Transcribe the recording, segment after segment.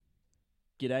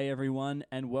G'day everyone,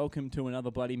 and welcome to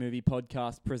another Bloody Movie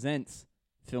Podcast presents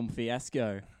Film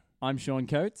Fiasco. I'm Sean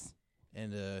Coates.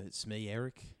 And it's me,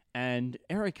 Eric. And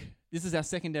Eric, this is our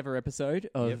second ever episode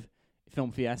of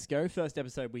Film Fiasco. First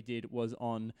episode we did was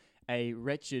on a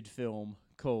wretched film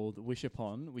called Wish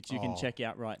Upon, which you can check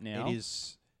out right now. It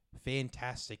is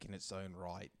fantastic in its own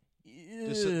right.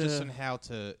 Just on how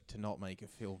to not make a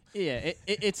film. Yeah,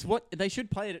 it's what they should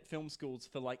play it at film schools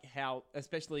for, like how,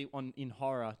 especially in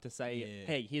horror, to say,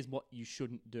 hey, here's what you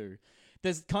shouldn't do.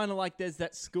 There's kind of like there's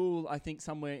that school, I think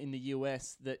somewhere in the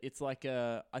US that it's like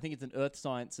I think it's an earth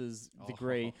sciences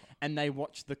degree, and they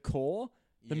watch The Core,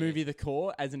 the movie The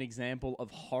Core, as an example of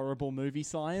horrible movie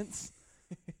science.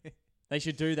 They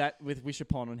should do that with Wish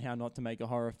Upon on how not to make a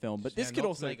horror film. But this could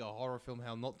also make a horror film,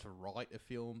 how not to write a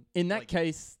film. In that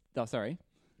case, sorry.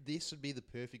 This would be the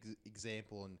perfect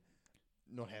example on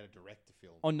not how to direct a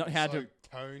film. On not how to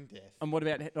tone deaf. And what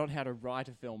about not how to write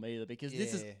a film either? Because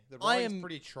this is the writing's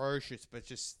pretty atrocious, but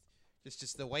just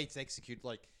the way it's executed.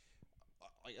 Like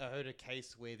I heard a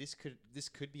case where this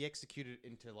could be executed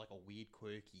into like a weird,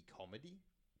 quirky comedy,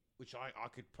 which I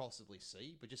could possibly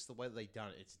see, but just the way that they done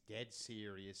it, it's dead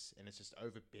serious, and it's just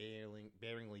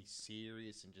overbearingly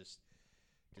serious, and just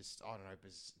I don't know,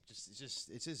 it's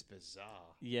just bizarre.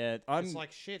 Yeah, it's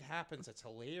like shit happens, it's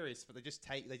hilarious, but they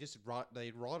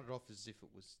write it off as if it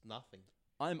was nothing.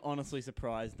 I'm honestly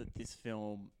surprised that this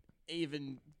film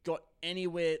even got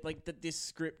anywhere, like that this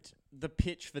script, the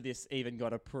pitch for this even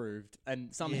got approved,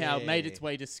 and somehow made its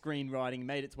way to screenwriting,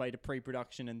 made its way to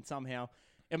pre-production, and somehow,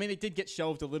 I mean, it did get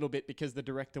shelved a little bit because the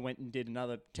director went and did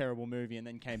another terrible movie and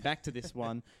then came back to this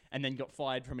one and then got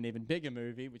fired from an even bigger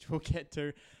movie, which we'll get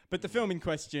to. But the film in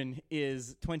question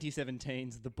is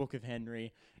 2017's The Book of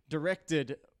Henry,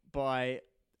 directed by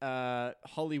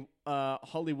Hollywood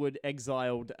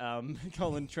exiled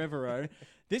Colin Trevorrow.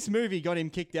 This movie got him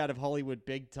kicked out of Hollywood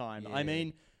big time. Yeah. I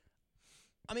mean,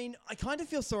 I kind of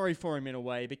feel sorry for him in a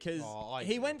way because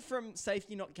he went from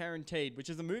Safety Not Guaranteed, which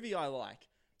is a movie I like.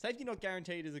 Safety Not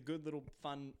Guaranteed is a good little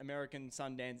fun American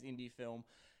Sundance indie film.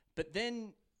 But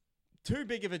then, too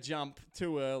big of a jump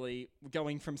too early,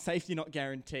 going from Safety Not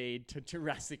Guaranteed to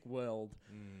Jurassic World.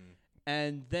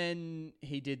 And then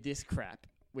he did this crap,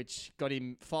 which got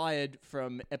him fired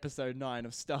from Episode 9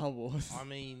 of Star Wars. I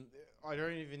mean, I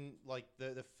don't even, like,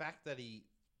 the fact that he,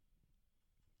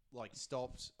 like,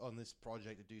 stopped on this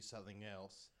project to do something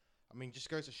else, I mean, just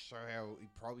goes to show how he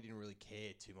probably didn't really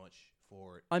care too much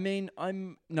for it. I mean,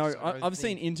 I've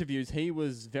seen interviews. He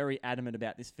was very adamant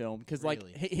about this film because, like,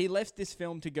 he left this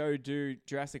film to go do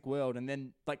Jurassic World, and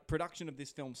then, like, production of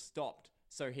this film stopped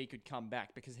so he could come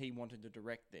back because he wanted to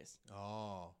direct this.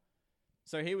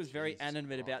 So he was very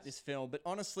adamant about this film. But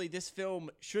honestly, this film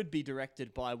should be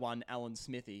directed by one Alan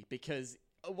Smithy because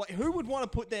who would want to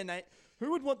put their name?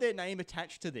 Who would want their name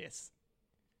attached to this?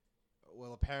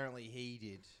 Well, apparently he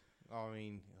did. I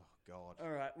mean, oh God. All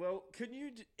right. Well, could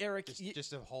you, Eric?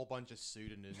 Just a whole bunch of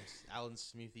pseudonyms. Alan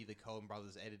Smithy, the Coen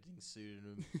Brothers editing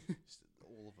pseudonym,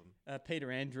 all of them. Peter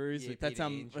Andrews. Yeah, that's Peter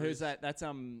Andrews. Who's that? That's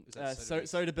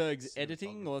Soderbergh's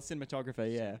editing or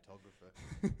cinematographer. Yeah.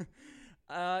 Cinematographer.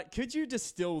 Could you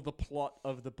distill the plot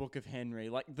of the Book of Henry,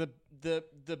 like the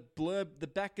blurb, the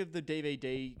back of the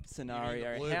DVD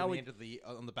scenario? How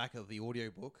on the back of the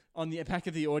audiobook? On the back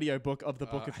of the audiobook of the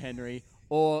Book of Henry,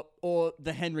 or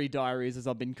the Henry Diaries, as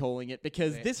I've been calling it,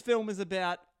 because this film is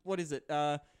about, what is it?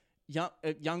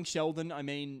 Young Sheldon. I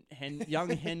mean, young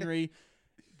Henry.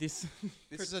 This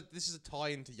is a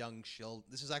tie-in to Young Sheldon.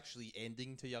 This is actually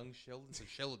ending to Young Sheldon. So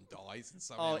Sheldon dies, and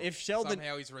somehow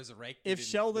he's resurrected. If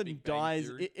Sheldon dies,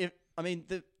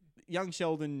 the Young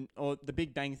Sheldon or the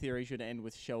Big Bang Theory should end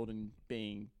with Sheldon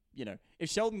being,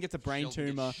 if Sheldon gets a brain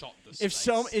tumor, if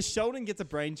Sheldon gets a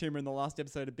brain tumor in the last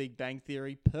episode of Big Bang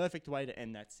Theory, perfect way to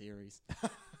end that series.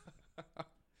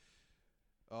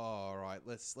 All right,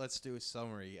 let's do a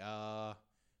summary.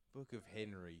 Book of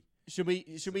Henry. Should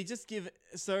we just give...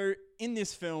 So, in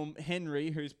this film,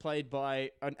 Henry, who's played by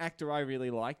an actor I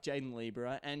really like, Jaden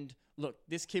Lieber, and look,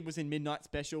 this kid was in Midnight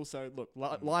Special, so look,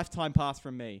 lifetime pass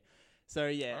from me. So,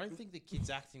 yeah. I don't think the kid's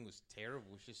acting was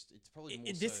terrible. It's probably more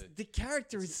the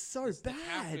character is so bad.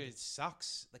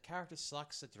 The character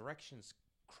sucks. The direction's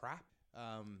crap.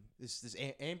 This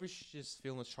ambitious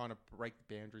film is trying to break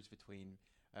the boundaries between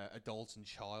adult and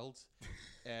child,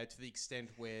 to the extent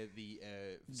where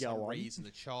for some reason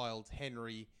the child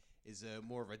Henry is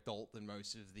more of an adult than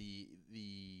most of the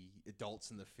adults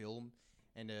in the film,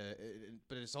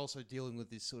 but it's also dealing with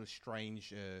this sort of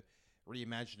strange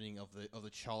reimagining of the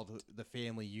childhood, the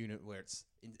family unit, where it's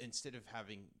instead of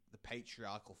having the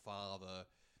patriarchal father,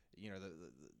 the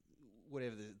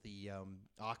whatever the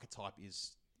archetype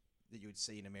is that you would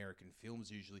see in American films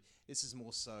usually. This is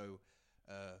more so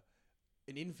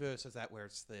an inverse of that, where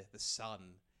it's the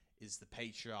son is the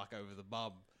patriarch over the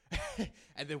mum.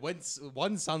 And then when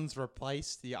one son's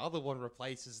replaced, the other one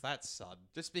replaces that son.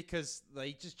 Just because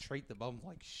they just treat the mum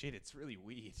like shit. It's really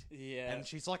weird. Yeah. And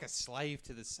she's like a slave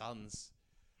to the sons.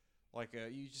 Like,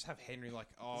 you just have Henry like,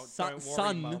 oh, Son- don't worry,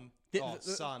 son. mum.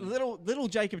 Son. Little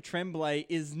Jacob Tremblay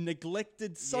is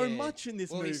neglected so Yeah. much in this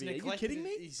Well, movie. Are you kidding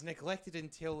me? He's neglected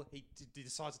until he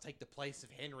decides to take the place of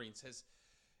Henry and says,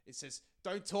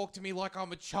 don't talk to me like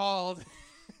I'm a child.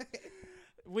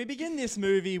 We begin this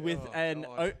movie with Oh, an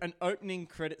God. opening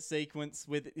credit sequence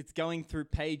with it's going through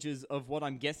pages of what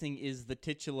I'm guessing is the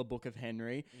titular book of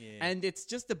Henry, Yeah. and it's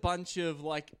just a bunch of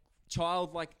like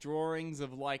childlike drawings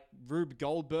of like Rube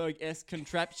Goldberg-esque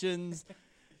contraptions.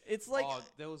 It's like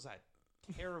There was that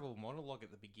terrible monologue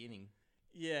at the beginning.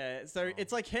 yeah, so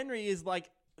it's like Henry is like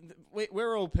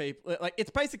we're all people. Like it's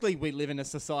basically we live in a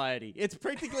society. It's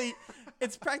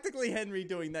practically Henry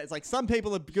doing that. It's like some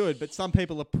people are good, but some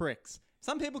people are pricks.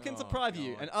 Some people can surprise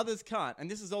you, God. and others can't. And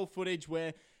this is all footage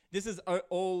where this is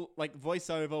all like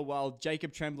voiceover while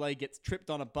Jacob Tremblay gets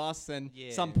tripped on a bus, and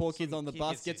Yeah, some poor kid some on the kid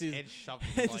bus gets gets his his head shoved in,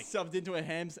 head like- shoved into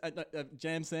a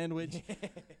jam sandwich.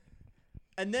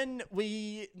 And then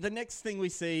the next thing we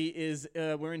see is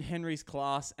we're in Henry's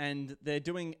class, and they're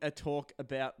doing a talk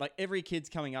about like every kid's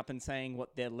coming up and saying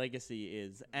what their legacy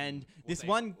is, and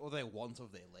What they want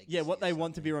of their legacy. yeah, what they or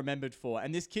want to be remembered for.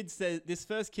 And this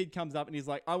first kid comes up and he's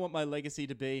like, I want my legacy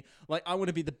to be, like, I want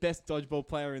to be the best dodgeball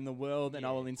player in the world, and I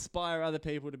Yeah. will inspire other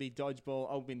people to be dodgeball.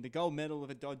 I'll win the gold medal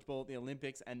of a dodgeball at the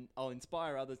Olympics, and I'll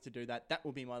inspire others to do that. That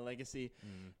will be my legacy.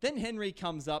 Then Henry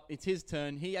comes up. It's his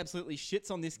turn. He absolutely shits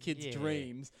on this kid's Yeah.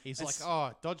 dreams. He's And like,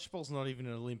 oh, dodgeball's not even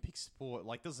an Olympic sport.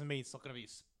 Like, doesn't mean it's not going to be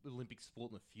an Olympic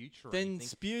sport in the future. Or Then anything.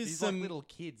 spews These some- like little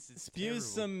kids. It's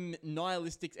spews terrible. some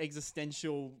nihilistic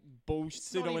existential bullshit,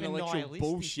 It's not even pseudo-intellectual nihilistic,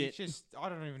 bullshit. It's just, I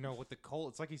don't even know what to call it.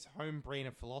 It's like his home brand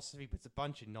of philosophy, but it's a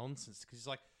bunch of nonsense. Because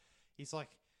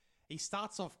he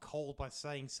starts off cold by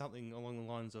saying something along the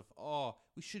lines of, oh,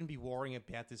 we shouldn't be worrying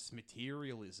about this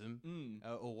materialism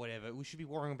or whatever. We should be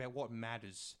worrying about what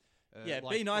matters. Yeah,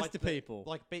 be nice to people.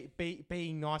 Like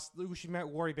being nice. We should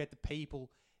worry about the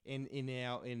people in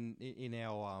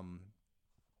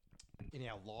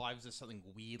our lives or something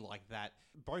weird like that.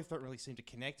 Both don't really seem to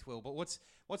connect well. But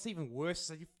what's even worse is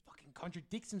that he fucking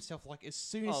contradicts himself. Like as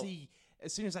soon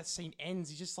as that scene ends,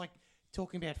 he's just like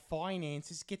talking about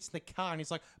finances. Gets in the car and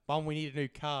he's like, "Mum, we need a new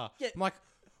car." Yeah. I'm like,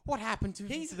 what happened to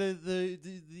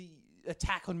the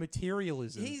attack on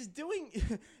materialism? He's doing,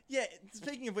 yeah.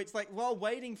 Speaking of which, like while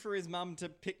waiting for his mum to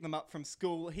pick them up from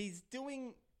school, he's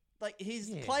doing, like he's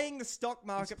Yeah. playing the stock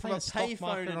market from playing a stock payphone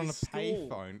market at on his a school.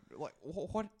 payphone. Like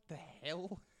what the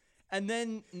hell? And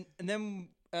then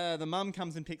the mum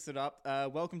comes and picks it up.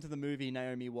 Welcome to the movie,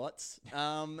 Naomi Watts.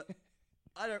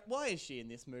 Why is she in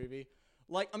this movie?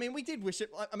 Like, I mean, we did wish it.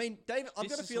 I mean, David, I've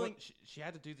got a feeling she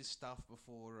had to do this stuff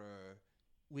before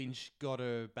Lynch got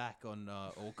her back on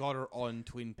or got her on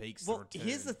Twin Peaks. Well, The Return.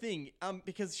 here's the thing.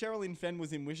 Because Sherilyn Fenn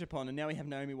was in Wish Upon, and now we have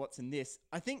Naomi Watts in this.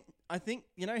 I think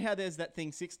you know how there's that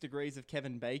thing 6 Degrees of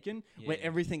Kevin Bacon, where Yeah.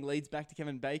 everything leads back to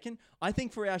Kevin Bacon. I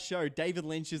think for our show, David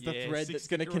Lynch is the Yeah, thread 6 that's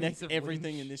going to Degrees connect of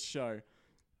everything Lynch. in this show.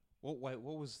 What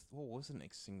was the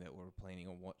next thing that we were planning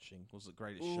on watching? Was it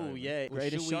Greatest Ooh, Showman? yeah,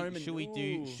 Greatest Showman.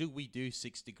 Ooh. Should we do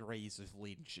 6 Degrees of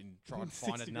Lynch and try and 6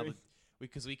 find another? Degrees.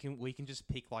 Because we can just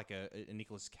pick like a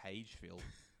Nicolas Cage film.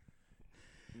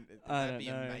 I That'd don't be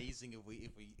know. amazing if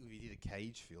we did a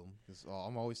Cage film. Because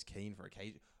I'm always keen for a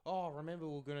Cage. Oh, remember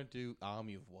we're gonna do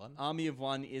Army of One. Army of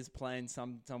One is playing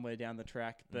somewhere down the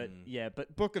track, but Mm. yeah,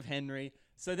 but Book of Henry.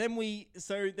 So then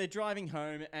they're driving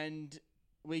home, and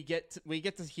we get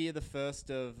to hear the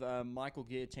first of Michael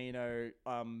Giacchino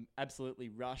absolutely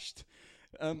rushed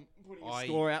putting a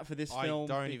score out for this film. I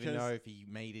don't even because know if he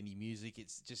made any music.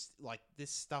 It's just like this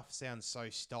stuff sounds so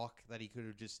stock that he could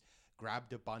have just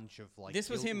grabbed a bunch of like. this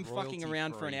was him fucking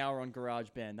around for an royalty-free- hour on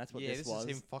GarageBand. That's what Yeah, this was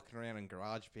was. him fucking around in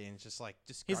GarageBand. It's just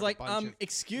He's grab like, a bunch of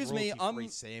excuse me, royalty-free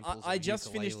samples I of just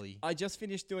ukulele.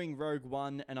 finished doing Rogue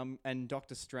One and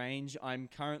Doctor Strange. I'm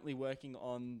currently working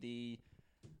on the.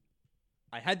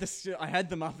 I had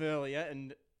them up earlier,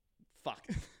 and fuck.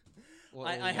 What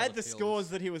I all had other the films. scores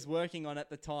that he was working on at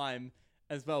the time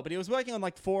as well, but he was working on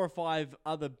like 4 or 5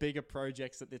 other bigger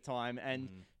projects at the time, and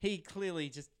he clearly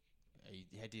just He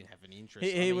didn't have any interest.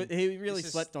 he I mean, he really this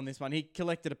is- slept on this one. He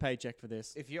collected a paycheck for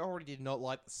this. If you already did not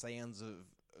like the sounds of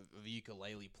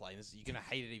ukulele playing, you're gonna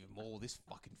hate it even more. This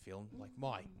fucking film, like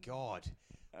my god,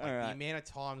 Like the amount of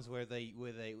times where they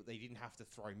didn't have to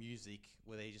throw music,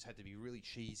 where they just had to be really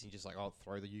cheesy, and just like, oh,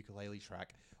 throw the ukulele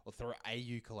track or throw a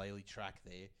ukulele track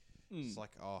there. It's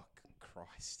like, oh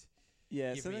Christ,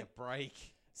 give me a break.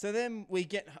 So then we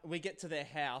get to their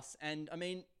house, and I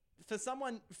mean,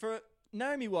 for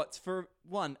Naomi Watts, for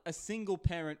one, a single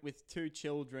parent with 2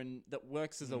 children that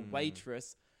works as a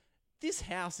waitress, this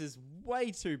house is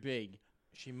way too big.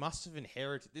 She must have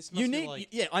inherited this.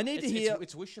 I need to hear.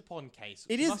 It's wish upon case.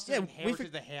 It she is. Must have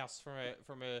inherited the house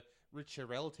from a richer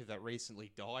relative that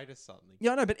recently died or something.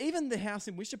 Yeah, I know, but even the house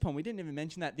in Wish Upon, we didn't even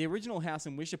mention that. The original house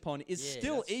in Wish Upon is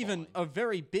still even a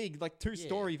very big, like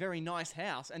 2-story, very nice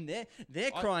house, and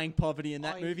they're crying poverty in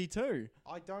that movie too.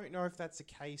 I don't know if that's a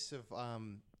case of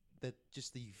that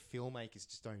just the filmmakers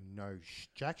just don't know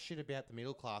jack shit about the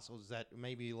middle class, or is that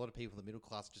maybe a lot of people in the middle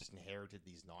class just inherited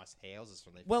these nice houses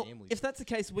from their families? Well, if that's the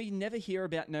case, we never hear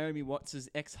about Naomi Watts'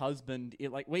 ex-husband.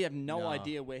 We have no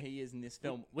idea where he is in this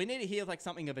film. We need to hear like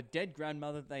something of a dead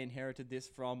grandmother they inherited this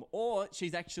from, or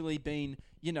she's actually been,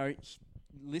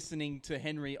 listening to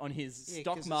Henry on his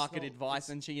stock market advice,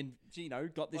 and she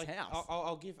got this house.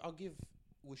 I'll give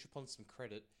Wish Upon some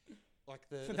credit. Like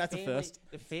that's family, a first.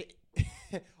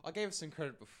 I gave it some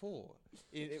credit before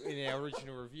in our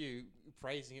original review,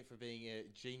 praising it for being a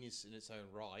genius in its own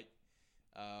right.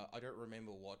 I don't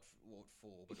remember what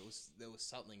for, but there was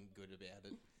something good about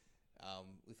it.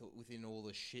 Within all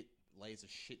the layers of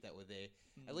shit that were there,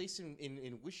 at least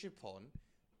in Wish Upon,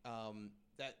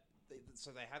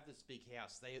 so they have this big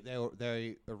house.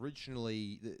 They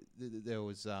originally there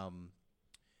was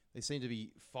they seemed to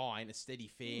be fine, a steady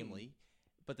family.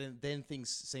 But then things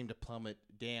seemed to plummet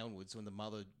downwards when the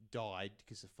mother died,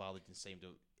 because the father didn't seem to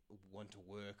want to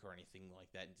work or anything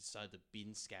like that, and decided to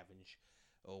bin scavenge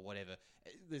or whatever.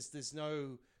 There's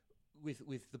no...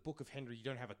 With the Book of Henry, you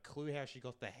don't have a clue how she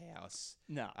got the house.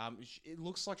 No. It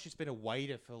looks like she's been a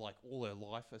waiter for like all her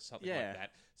life or something like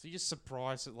that. So you're just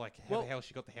surprised at like how the hell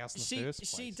she got the house in the first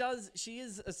place. She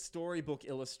is a storybook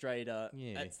illustrator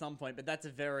at some point, but that's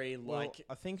a very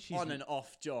I think she's on and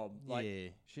off job. Like,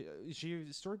 is she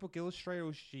a storybook illustrator,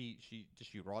 or does she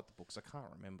write the books? I can't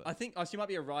remember. I think she might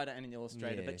be a writer and an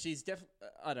illustrator, but she's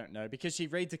I don't know, because she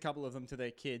reads a couple of them to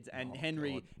their kids, and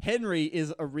Henry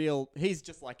is he's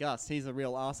just like us. He's a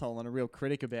real asshole and a real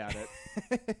critic about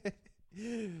it.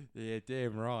 Yeah,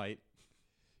 damn right.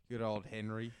 Good old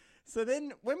Henry. So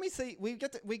then, when we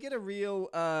get a real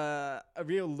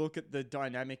look at the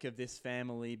dynamic of this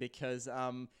family, because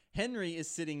Henry is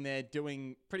sitting there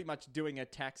doing her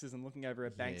taxes and looking over her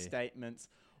bank statements,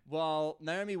 while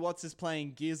Naomi Watts is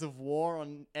playing Gears of War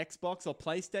on Xbox or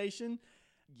PlayStation.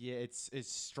 Yeah, it's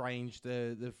strange.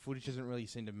 The footage doesn't really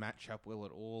seem to match up well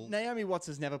at all. Naomi Watts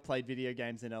has never played video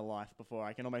games in her life before.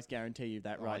 I can almost guarantee you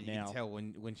that now. You can tell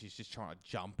when she's just trying to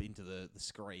jump into the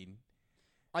screen.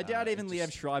 I doubt even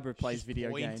Liev Schreiber plays video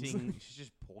games. She's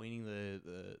just pointing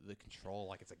the control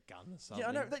like it's a gun or something. Yeah,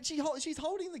 I know. She's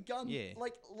holding the gun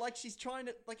like she's trying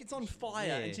to, like it's on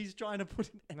fire, and she's trying to put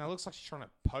it... And it looks like she's trying to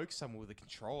poke someone with a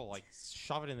controller, like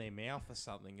shove it in their mouth or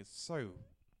something. It's so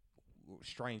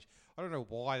strange. I don't know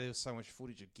why there was so much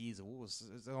footage of Gears of War.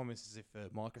 It's almost as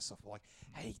if Microsoft were like,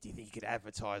 hey, do you think you could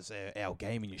advertise our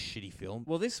game in your shitty film?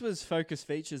 Well, this was Focus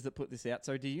Features that put this out.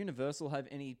 So do Universal have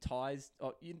any ties...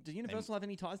 do Universal have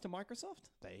any ties to Microsoft?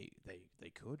 They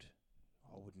could.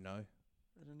 I wouldn't know.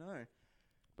 I don't know.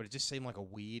 But it just seemed like a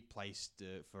weird place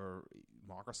for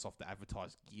Microsoft to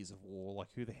advertise Gears of War. Like,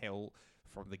 who the hell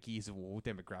from the Gears of War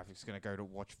demographic is going to go to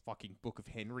watch fucking Book of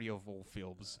Henry of all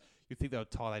films? You'd think they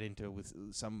would tie that into with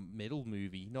some metal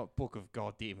movie, not Book of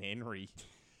Goddamn Henry.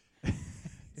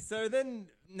 So then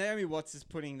Naomi Watts is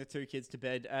putting the 2 kids to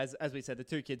bed. As we said, the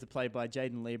 2 kids are played by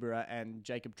Jaden Lieber and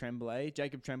Jacob Tremblay.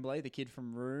 Jacob Tremblay, the kid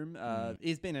from Room,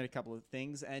 he's been in a couple of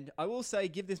things. And I will say,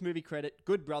 give this movie credit,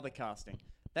 good brother casting.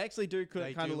 They actually do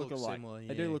kind of look alike. Similar,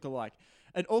 They do look alike.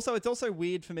 And also, it's also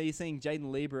weird for me seeing Jaden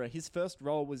Lieber. His first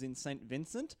role was in St.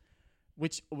 Vincent,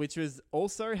 which was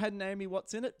also had Naomi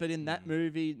Watts in it. But in that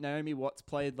movie, Naomi Watts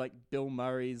played like Bill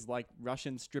Murray's like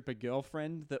Russian stripper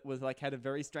girlfriend that was like had a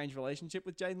very strange relationship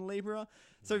with Jaden Lieber.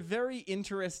 So very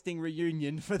interesting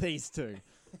reunion for these two,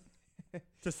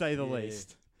 to say the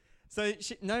least. So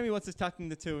Naomi Watts is tucking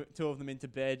the two of them into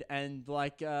bed, and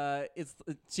like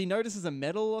she notices a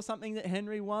medal or something that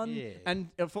Henry won, and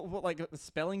for like a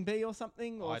spelling bee or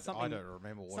something, or something. I don't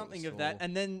remember what something it was of that.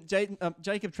 And then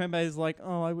Jacob Tremblay is like,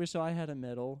 "Oh, I wish I had a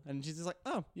medal," and she's just like,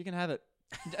 "Oh, you can have it."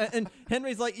 And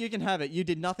Henry's like, "You can have it. You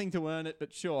did nothing to earn it,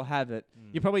 but sure, have it.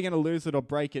 You're probably going to lose it or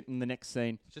break it in the next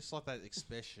scene." Just like that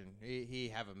expression,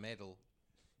 here, have a medal,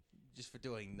 just for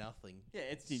doing nothing. Yeah,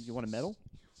 you want a medal?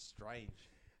 Strange.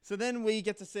 So then we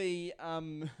get to see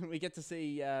what's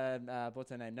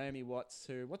her name? Naomi Watts.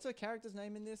 What's her character's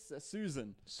name in this?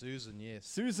 Susan. Susan, yes.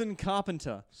 Susan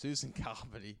Carpenter. Susan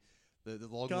Carpenter, the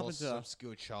long lost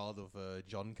obscure child of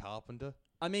John Carpenter.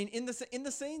 I mean, in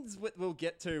the scenes we'll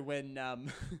get to when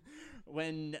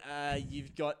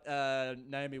you've got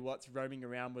Naomi Watts roaming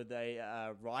around with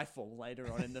a rifle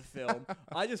later on in the film,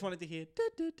 I just wanted to hear.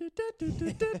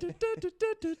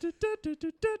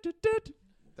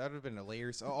 That would have been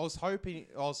hilarious. I was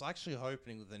actually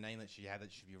hoping with the name that she had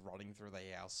that she'd be running through the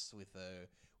house with a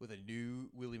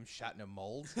new William Shatner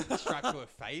mold strapped to her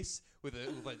face with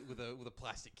a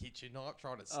plastic kitchen knife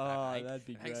trying to stab Hank. That'd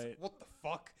be Hank's great. like, what the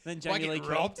fuck? Then Jamie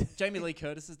Lee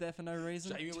Curtis is there for no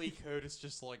reason. Jamie Lee Curtis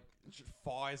just like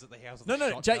fires at the house.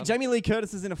 Jamie Lee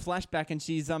Curtis is in a flashback and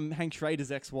she's Hank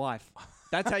Schrader's ex-wife.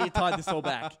 That's how you tied this all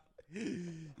back.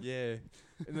 Yeah,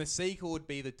 and the sequel would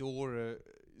be the daughter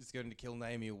is going to kill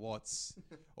Naomi Watts,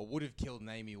 or would have killed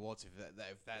Naomi Watts if that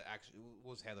actually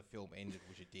was how the film ended,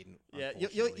 which it didn't. Yeah,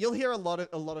 you'll hear a lot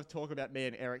of talk about me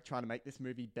and Eric trying to make this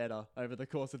movie better over the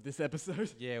course of this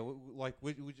episode. Yeah,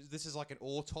 this is like an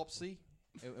autopsy,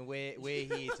 and we're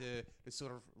here to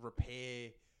sort of repair,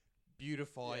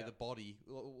 beautify the body.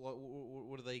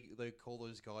 What do they call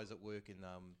those guys that work in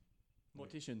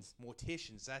Morticians.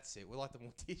 Morticians, that's it. We're like the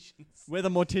morticians. We're the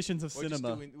morticians of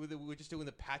cinema. We're just doing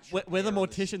the patch. We're the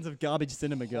morticians of garbage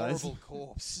cinema, guys. Horrible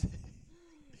corpse.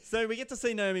 So we get to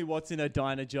see Naomi Watts in her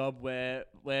diner job where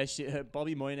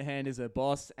Bobby Moynihan is her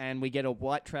boss, and we get a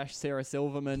white trash Sarah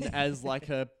Silverman as like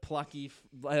her plucky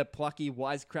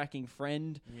wisecracking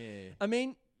friend. Yeah. I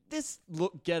mean, this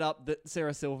get up that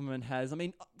Sarah Silverman has. I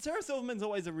mean, Sarah Silverman's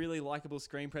always a really likable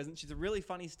screen presence. She's a really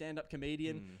funny stand-up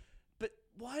comedian. But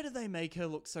why do they make her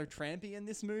look so trampy in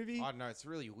this movie? I don't know. It's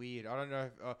really weird. I don't know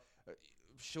if...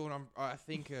 Sean, I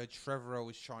think Trevorrow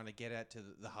was trying to get at to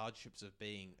the hardships of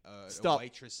being a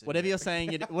waitress. Whatever you're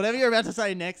saying, whatever you're about to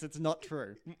say next, it's not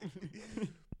true.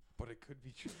 But it could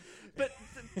be true. But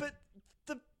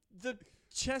the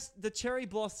cherry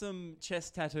blossom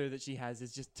chest tattoo that she has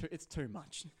is just it's too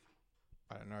much.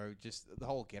 I don't know. Just the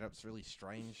whole getup's really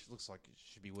strange. Looks like it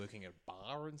should be working at a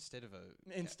bar instead of a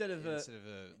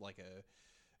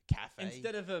cafe.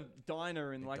 Instead of a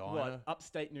diner in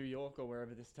upstate New York or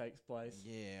wherever this takes place.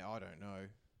 Yeah, I don't know.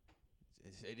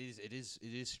 It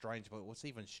is strange, but what's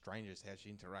even stranger is how she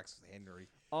interacts with Henry.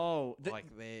 Oh, their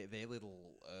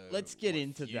little. Let's get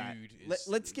into that.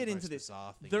 Let's get into this.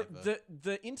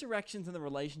 The interactions and the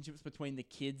relationships between the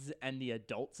kids and the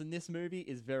adults in this movie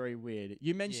is very weird.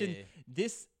 You mentioned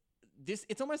this.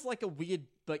 It's almost like a weird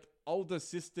older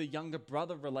sister younger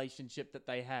brother relationship that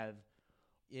they have.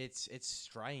 It's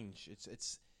strange.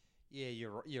 Yeah,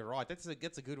 you're right. That's a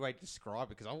good way to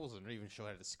describe it because I wasn't even sure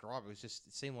how to describe it. It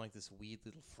seemed like this weird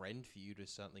little friend feud or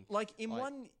something. Like in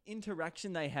one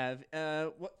interaction they have,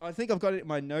 I think I've got it in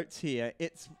my notes here.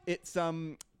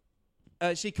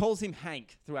 She calls him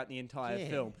Hank throughout the entire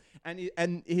film,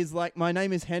 and he's like, "My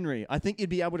name is Henry. I think you'd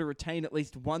be able to retain at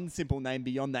least one simple name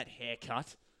beyond that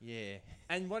haircut." Yeah.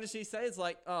 And what does she say? It's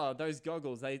like, oh, those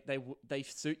goggles, they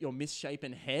suit your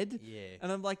misshapen head. Yeah.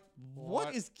 And I'm like,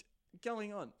 what is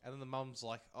going on? And then the mum's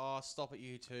like, oh, stop it,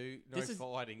 you two. No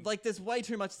fighting. Like, there's way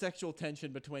too much sexual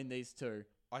tension between these two.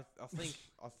 I think,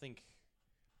 I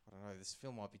don't know, this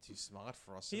film might be too smart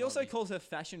for us. He also calls her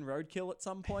fashion roadkill at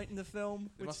some point in the film.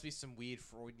 There must be some weird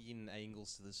Freudian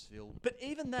angles to this film. But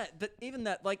even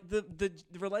that, like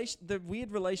the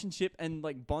weird relationship and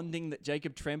like bonding that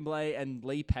Jacob Tremblay and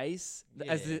Lee Pace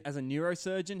as a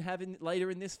neurosurgeon have later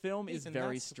in this film is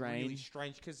very strange. Really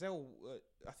strange because I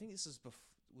think this is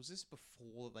was this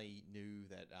before they knew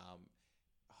that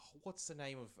what's the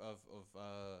name of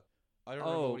I don't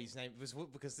remember what his name was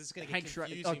because this is going to get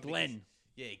confusing. Glenn.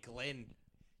 Yeah, Glenn.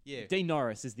 Yeah, Dean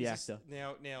Norris is the actor.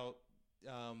 Now,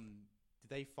 did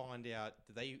they find out?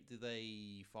 Did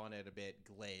they find out about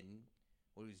Glenn?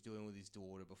 What he was doing with his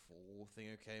daughter before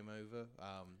Thingo came over?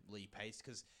 Lee Pace,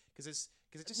 because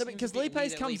Lee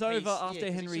Pace comes over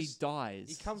after Henry dies.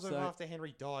 He comes over after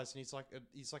Henry dies, and he's like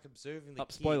observing the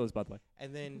kid. Spoilers, by the way.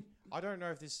 And then I don't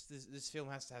know if this film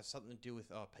has to have something to do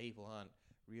with people aren't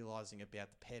realizing about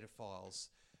the pedophiles.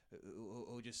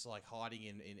 Or just like hiding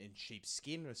in sheep's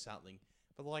skin or something,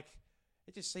 but like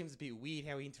it just seems a bit weird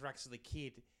how he interacts with the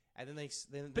kid, and then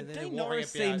But Dean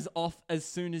Norris seems off as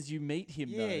soon as you meet him.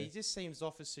 Yeah, though. he just seems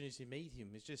off as soon as you meet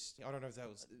him. It's just I don't know if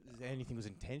anything was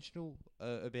intentional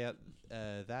about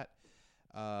that.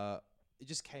 It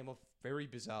just came off very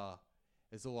bizarre.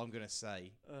 Is all I'm gonna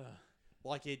say.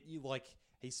 Like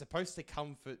he's supposed to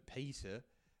comfort Peter.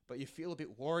 But you feel a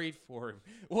bit worried for him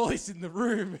while he's in the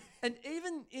room. And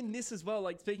even in this as well,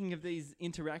 like speaking of these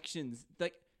interactions,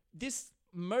 like this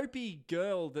mopey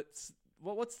girl that's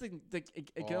what's the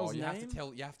girl's you name?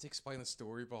 You have to explain the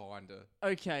story behind her.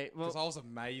 Okay, well, because I was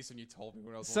amazed when you told me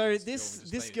when I was so watching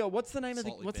this girl, what's the name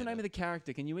of the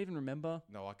character? Can you even remember?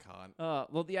 No, I can't.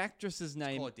 Well, the actress's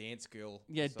name. Call her Dance Girl.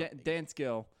 Yeah, Dance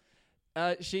Girl.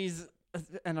 She's.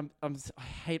 And I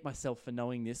hate myself for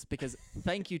knowing this because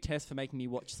thank you, Tess, for making me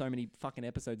watch so many fucking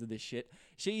episodes of this shit.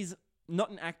 She's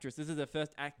not an actress. This is her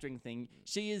first acting thing.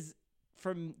 She is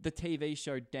from the TV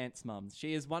show Dance Mums.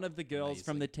 She is one of the girls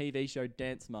from the TV show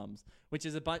Dance Mums, which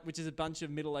is a bunch of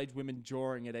middle-aged women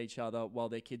drawing at each other while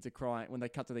their kids are crying. When they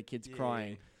cut to their kids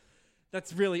crying,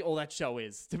 that's really all that show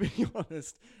is, to be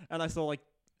honest. And I saw like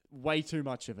way too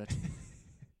much of it.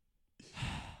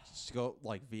 She's got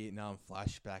like Vietnam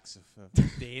flashbacks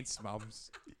of Dance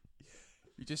Mums.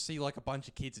 You just see like a bunch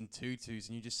of kids in tutus,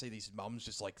 and you just see these mums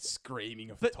just like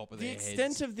screaming off the top of their heads. The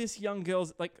extent of this young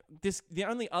girl's the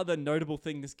only other notable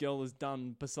thing this girl has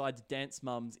done besides Dance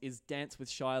Mums is dance with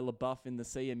Shia LaBeouf in the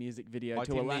Sia music video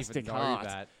to Elastic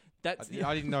Heart. I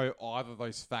didn't know either of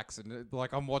those facts, and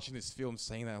like I'm watching this film,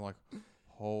 seeing that, I'm like,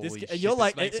 holy shit! You're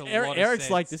like Eric's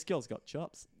like, this girl's got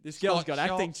chops. This girl's got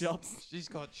acting chops. She's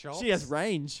got chops. She has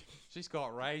range. She's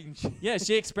got range. Yeah,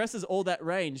 she expresses all that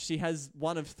range. She has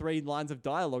one of 3 lines of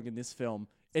dialogue in this film.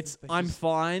 It's I'm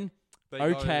fine,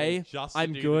 okay,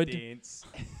 I'm good.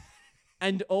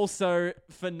 And also,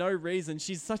 for no reason,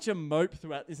 she's such a mope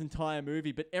throughout this entire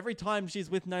movie. But every time she's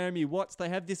with Naomi Watts, they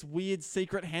have this weird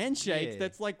secret handshake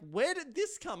that's like, where did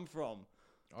this come from?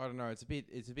 I don't know. It's a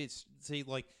bit. See,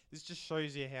 like this just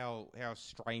shows you how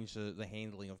strange the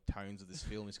handling of tones of this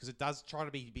film is, because it does try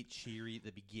to be a bit cheery at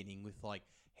the beginning with like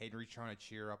Henry trying to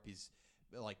cheer up his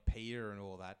like Peter and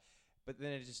all that, but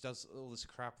then it just does all this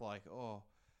crap like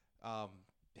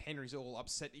Henry's all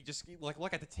upset. He just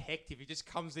like a detective. He just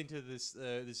comes into this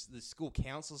school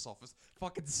counselor's office,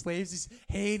 fucking slams his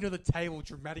hand on the table,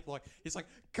 dramatic. Like he's like,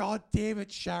 "God damn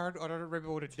it, Sharon!" I don't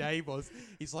remember what her name was.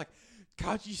 He's like,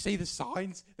 "Can't you see the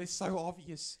signs? They're so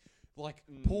obvious. Like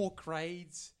poor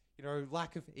grades,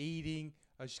 lack of eating.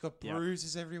 She's got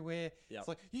bruises everywhere. It's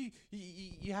like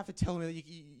you have to tell me that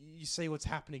you see what's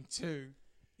happening too."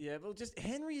 Yeah, well, just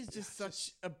Henry is just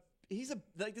such a.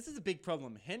 This is a big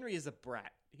problem. Henry is a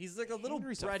brat. He's like a little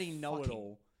bratty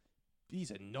know-it-all.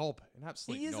 He's a knob, an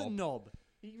absolute knob. He is a knob.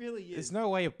 He really is. There's no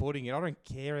way of putting it. I don't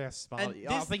care how smart.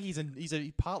 I think he's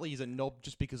a knob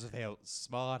just because of how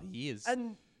smart he is.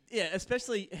 And yeah,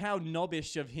 especially how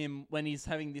knobbish of him when he's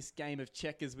having this game of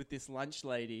checkers with this lunch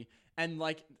lady, and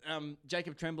like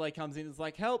Jacob Tremblay comes in and is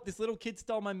like, "Help! This little kid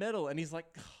stole my medal," and he's like,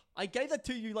 "I gave that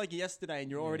to you like yesterday,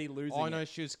 and you're already losing." I know.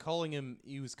 She was calling him.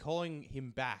 He was calling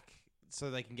him back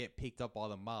so they can get picked up by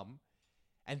the mum,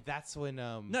 and that's when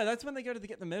No, that's when they go to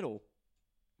get the medal.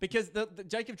 Because the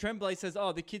Jacob Tremblay says,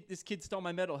 "Oh, this kid stole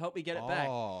my medal. Help me get it back."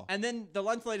 And then the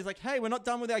lunch lady's like, "Hey, we're not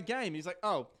done with our game." He's like,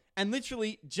 "Oh," and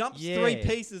literally jumps 3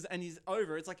 pieces and he's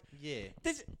over. It's like,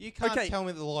 you can't tell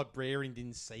me the librarian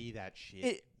didn't see that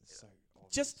shit.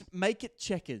 Just make it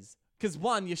checkers. Because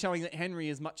one, you're showing that Henry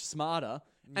is much smarter,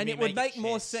 and it would make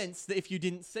more sense that if you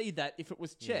didn't see that if it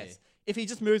was chess. Yeah. If he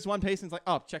just moves 1 piece and it's like,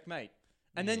 "Oh, checkmate,"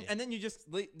 and then you just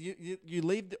you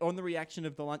leave on the reaction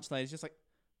of the lunch lady. It's just like,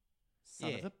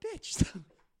 son of a bitch.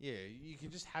 Yeah, you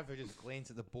can just have her just glance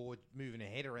at the board, moving her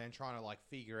head around, trying to like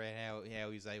figure out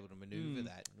how he's able to maneuver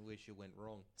that and where she went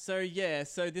wrong. So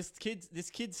this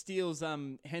kid steals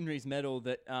Henry's medal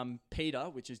that Peter,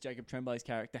 which is Jacob Tremblay's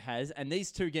character, has, and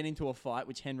these two get into a fight,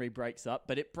 which Henry breaks up,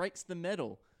 but it breaks the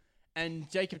medal, and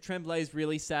Jacob Tremblay is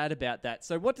really sad about that.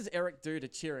 So what does Eric do to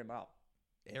cheer him up?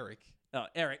 Eric.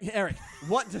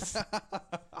 What does...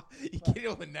 You get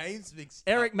all the names mixed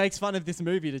Eric makes fun of this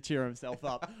movie to cheer himself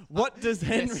up. What does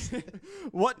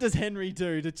Henry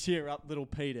do to cheer up little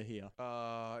Peter here?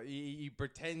 He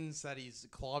pretends that he's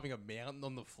climbing a mountain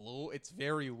on the floor. It's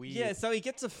very weird. Yeah, so he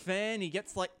gets a fan. He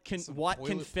gets like white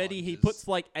confetti. Plungers. He puts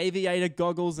like aviator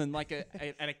goggles and like a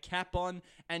cap on,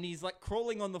 and he's like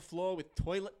crawling on the floor with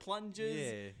toilet plungers.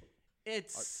 Yeah,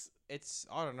 It's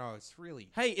I don't know. It's really...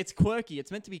 Hey, it's quirky.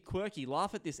 It's meant to be quirky.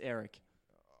 Laugh at this, Eric.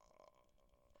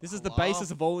 This is the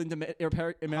basis of all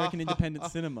American independent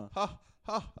cinema.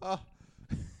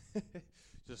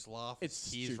 Just laugh.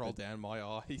 Tears roll down my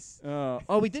eyes.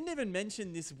 We didn't even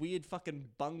mention this weird fucking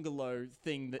bungalow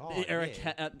thing that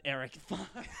Eric.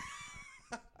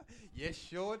 Yes,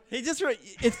 Sean. He just.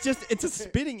 It's a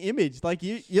spitting image. Like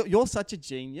you're such a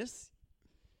genius.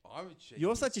 I'm a genius.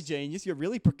 You're such a genius. You're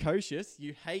really precocious.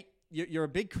 You hate. You're a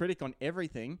big critic on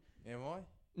everything. Am I?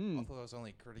 I thought I was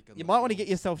only a critic on You might want to get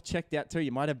yourself checked out too.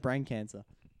 You might have brain cancer.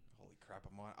 Holy crap,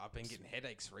 I've been getting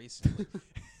headaches recently.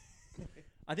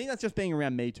 I think that's just being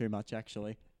around me too much,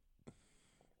 actually.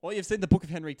 Or you've seen the Book of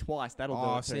Henry twice. That'll do it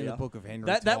I've to seen you. the Book of Henry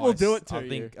That will twice. do it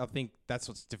to I think that's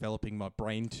what's developing my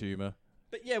brain tumor.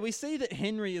 But yeah, we see that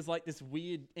Henry is like this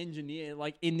weird engineer,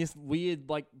 like in this weird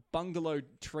like bungalow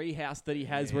treehouse that he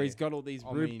has, where he's got all these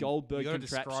Rube Goldberg you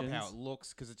contraptions. Describe how it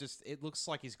looks, because it looks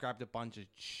like he's grabbed a bunch of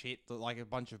shit, like a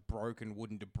bunch of broken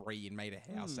wooden debris, and made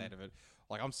a house out of it.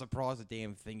 Like, I'm surprised the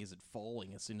damn thing isn't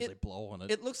falling as soon as they blow on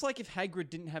it. It looks like if Hagrid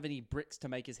didn't have any bricks to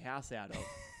make his house out of.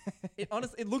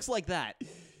 It looks like that.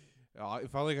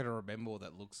 If only I could remember what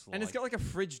that looks like. And it's got like a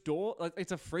fridge door. Like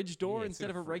it's a fridge door instead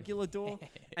of a regular door.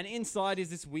 And inside is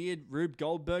this weird Rube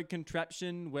Goldberg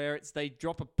contraption where they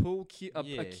drop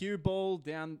a cue ball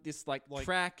down this like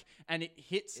track, and it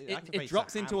hits. It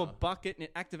drops into a bucket, and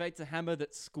it activates a hammer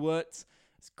that squirts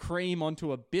cream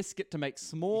onto a biscuit to make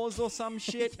s'mores or some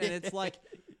shit. And it's like,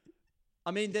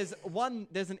 I mean, there's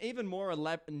an even more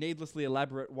needlessly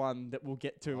elaborate one that we'll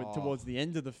get to towards the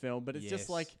end of the film. But it's just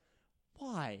like,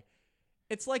 why?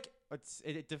 It's like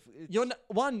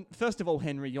first of all,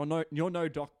 Henry, you're no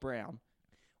Doc Brown.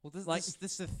 Well, this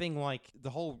is the thing. Like the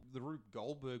Rube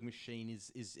Goldberg machine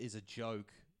is a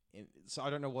joke, and so I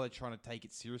don't know why they're trying to take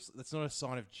it seriously. That's not a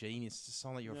sign of genius. It's a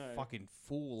sign that you're a fucking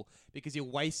fool, because you're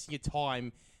wasting your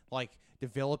time like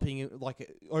developing,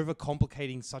 like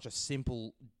overcomplicating such a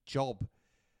simple job.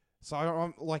 So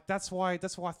I'm like, that's why I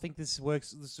think this would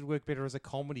work better as a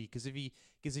comedy, because if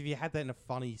you had that in a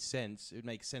funny sense, it would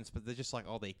make sense. But they're just like,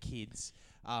 they're kids.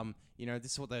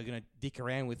 This is what they're gonna dick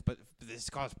around with. But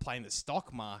this guy's playing the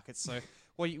stock market. So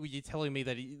were you telling me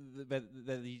that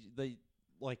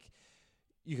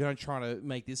you're gonna try to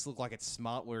make this look like it's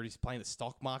smart, where he's playing the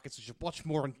stock markets, which is much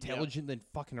more intelligent than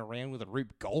fucking around with a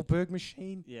Rube Goldberg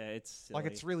machine? Yeah, it's silly. Like,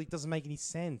 it's really doesn't make any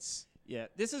sense. Yeah,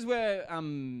 this is where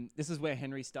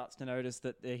Henry starts to notice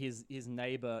that his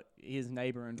neighbor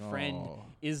and friend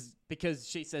is, because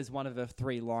she says one of her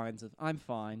 3 lines of "I'm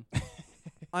fine,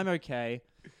 I'm okay,"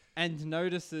 and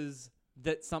notices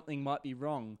that something might be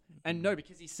wrong. And no,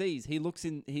 because he looks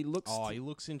into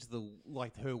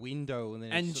her window,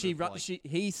 and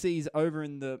he sees over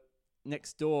in the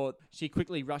next door. She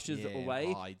quickly rushes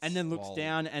away, and then looks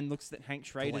down and looks that Hank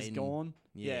Schrader's gone.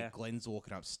 Yeah, Glenn's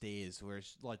walking upstairs,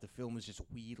 whereas like the film is just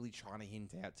weirdly trying to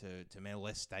hint out to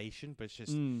molestation, but it's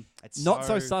just it's not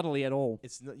so subtly at all.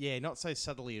 It's not so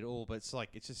subtly at all, but it's like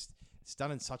it's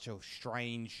done in such a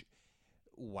strange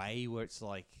way where it's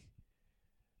like,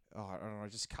 I don't know,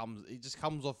 it just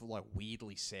comes off like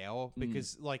weirdly sour,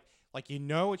 because like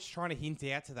it's trying to hint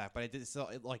out to that, but it's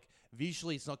not, like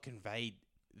visually it's not conveyed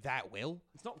that well.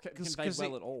 It's not conveyed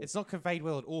well at all. It's not conveyed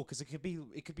well at all, because it could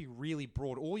be really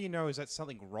broad. All you know is that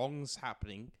something wrong's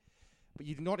happening, but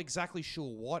you're not exactly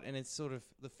sure what. And it's sort of,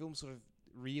 the film sort of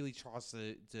really tries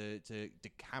to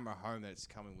hammer home that it's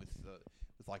coming with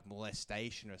like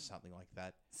molestation or something like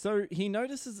that. So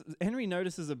Henry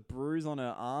notices a bruise on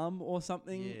her arm or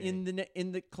something in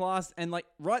the class, and like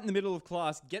right in the middle of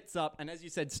class gets up and, as you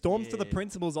said, storms to the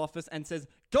principal's office and says,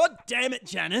 "God damn it,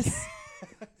 Janice."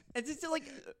 It's just like,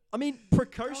 I mean,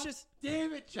 precocious. God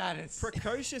damn it, Janice.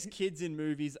 Precocious kids in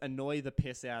movies annoy the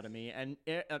piss out of me. And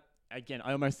again,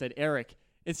 I almost said Eric.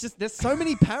 It's just, there's so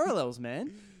many parallels,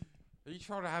 man. Are you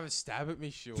trying to have a stab at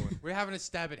me, Sean? We're having a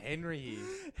stab at Henry here.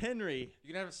 Henry.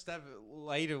 You can have a stab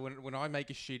later when I make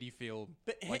a shitty film,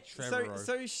 like Trevor.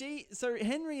 So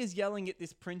Henry is yelling at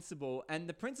this principal, and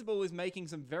the principal is making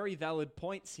some very valid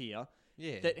points here.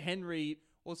 Yeah. That Henry...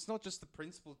 Well, it's not just the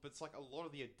principals, but it's like a lot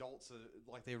of the adults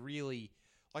are like, they're really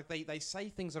like they say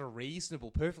things that are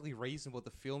reasonable, perfectly reasonable.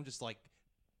 The film just like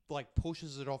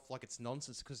pushes it off like it's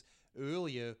nonsense. Because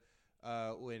earlier,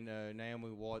 when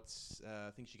Naomi Watts,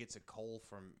 I think she gets a call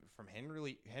from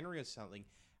Henry or something,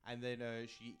 and then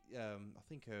she, I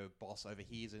think her boss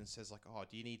overhears and says like, "Oh,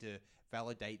 do you need to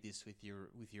validate this with your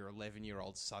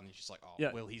 11-year-old son?" And she's like, "Oh,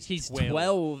 well, he's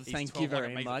 12. Thank you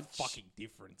very much. Makes a fucking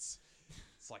difference."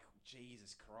 It's like,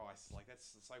 Jesus Christ, like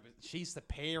that's so. She's the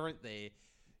parent there,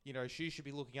 she should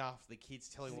be looking after the kids,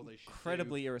 telling what they should do.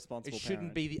 Incredibly irresponsible. It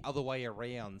shouldn't be the other way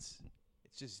around.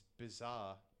 It's just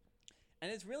bizarre,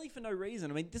 and it's really for no reason.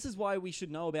 I mean, this is why we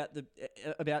should know about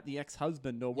the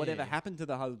ex-husband or whatever happened to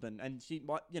the husband, and she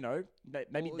might,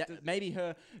 maybe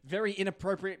her very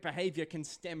inappropriate behavior can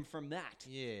stem from that.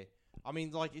 Yeah, I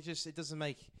mean, like it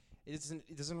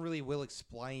doesn't really well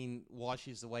explain why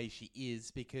she's the way she is,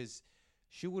 because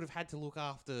she would have had to look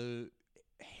after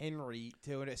Henry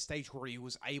to a stage where he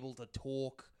was able to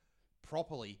talk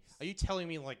properly. Are you telling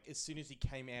me, like, as soon as he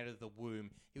came out of the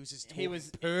womb, he was just talking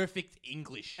perfect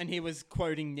English? And he was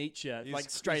quoting Nietzsche,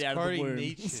 straight out of the womb.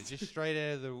 Nietzsche, just straight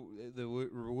out of the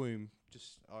womb.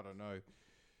 Just, I don't know.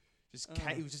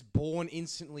 He was just born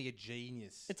instantly a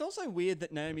genius. It's also weird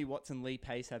that Naomi Watts and Lee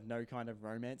Pace have no kind of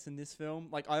romance in this film.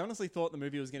 Like, I honestly thought the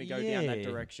movie was going to go down that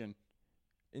direction.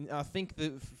 And I think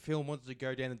the film wanted to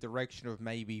go down the direction of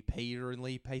maybe Peter and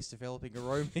Lee Pace developing a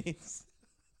romance.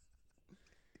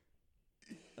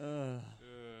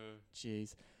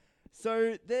 Jeez.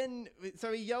 So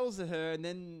he yells at her, and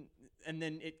then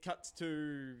it cuts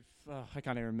to I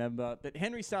can't even remember. But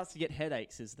Henry starts to get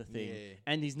headaches, is the thing,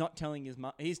 and he's not telling his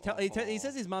mum. He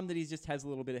says his mum that he just has a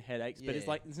little bit of headaches, but it's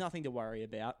like there's nothing to worry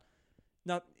about.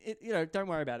 No, don't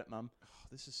worry about it, mum.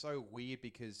 This is so weird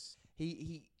because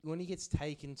he when he gets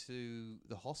taken to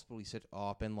the hospital, he said, "Oh,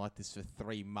 I've been like this for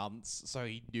 3 months." So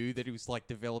he knew that he was like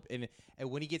developed. And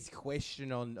when he gets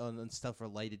questioned on stuff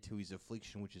related to his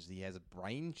affliction, which is he has a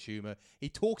brain tumor, he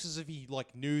talks as if he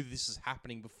like knew this was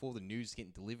happening before the news was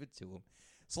getting delivered to him.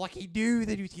 It's like he knew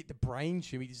that he was getting the brain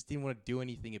tumor. He just didn't want to do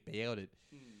anything about it,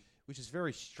 which is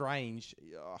very strange.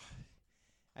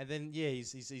 And then,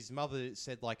 his mother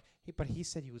said, like, but he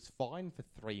said he was fine for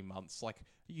 3 months. Like,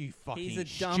 you fucking He's a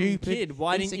stupid. dumb kid.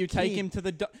 Why didn't you take him to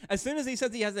the doctor? As soon as he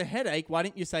says he has a headache, why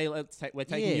didn't you say, we're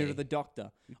taking you to the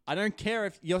doctor? I don't care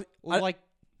if you're...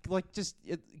 Just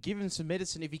give him some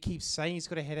medicine. If he keeps saying he's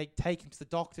got a headache, take him to the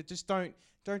doctor. Just don't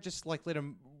just, like, let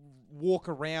him walk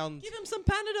around. Give him some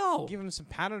Panadol. Give him some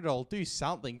Panadol. Do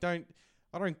something. I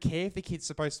don't care if the kid's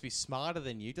supposed to be smarter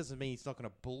than you. Doesn't mean he's not going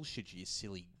to bullshit you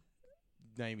silly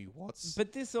Naomi Watts.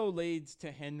 But this all leads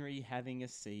to Henry having a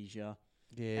seizure.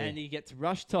 Yeah. And he gets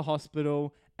rushed to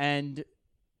hospital, and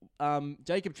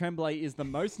Jacob Tremblay is the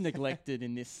most neglected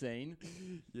in this scene.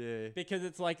 Yeah. Because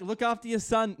it's like, look after your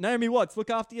son. Naomi Watts, look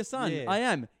after your son. Yeah. I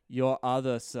am your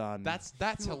other son.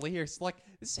 That's hilarious. Like,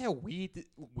 this is how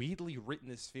weirdly written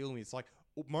this film is. Like,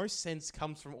 most sense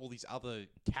comes from all these other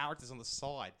characters on the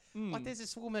side. Like, there's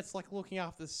this woman that's like looking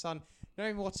after the son.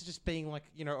 Naomi Watts is just being like,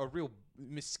 a real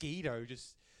mosquito,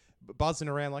 just buzzing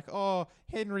around like, "Oh,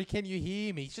 Henry, can you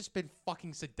hear me?" He's just been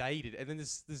fucking sedated. And then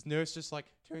this nurse just like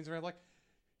turns around like,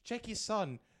 "Check your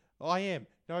son." "I am."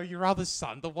 "No, your other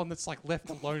son, the one that's like left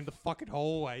alone in the fucking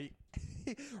hallway."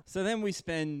 So then we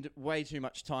spend way too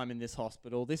much time in this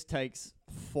hospital. This takes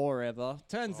forever.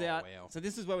 Turns out, wow. So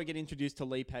this is where we get introduced to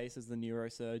Lee Pace as the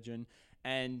neurosurgeon,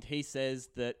 and he says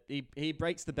that he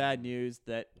breaks the bad news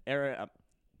that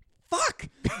fuck!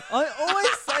 I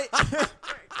always say...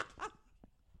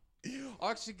 I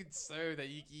actually can say that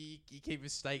you keep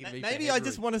mistaking me. Maybe I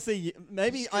just want to see you.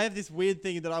 Maybe I have this weird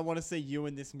thing that I want to see you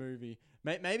in this movie.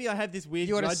 Maybe I have this weird.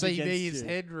 You want to grudge see me as you.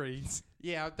 Henry?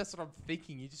 Yeah, that's what I'm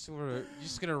thinking. You're just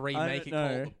gonna remake it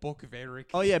called The Book of Eric.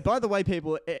 Oh yeah. By the way,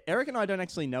 people, Eric and I don't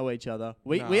actually know each other.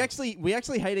 We actually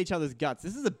hate each other's guts.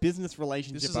 This is a business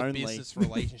relationship. This is only. a business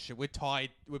relationship. We're tied.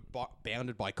 We're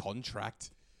bounded by contract.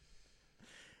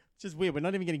 It's just weird. We're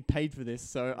not even getting paid for this,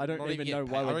 so I don't even know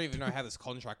why. I don't even know how this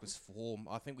contract was formed.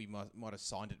 I think we might have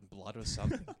signed it in blood or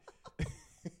something.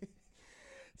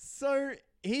 So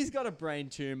he's got a brain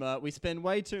tumor. We spend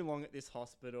way too long at this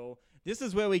hospital. This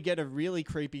is where we get a really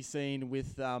creepy scene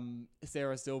with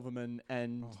Sarah Silverman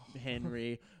and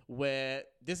Henry, where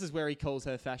this is where he calls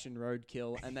her fashion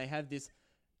roadkill, and they have this.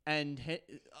 And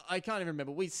I can't even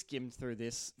remember. We skimmed through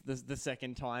this the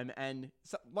second time, and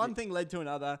one thing led to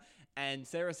another. And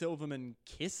Sarah Silverman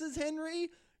kisses Henry.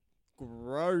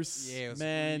 Gross. Yeah, it was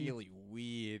really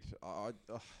weird.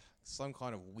 Some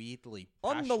kind of weirdly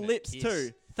on the lips kiss.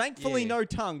 too. Thankfully, no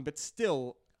tongue, but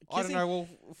still. I don't know. Well,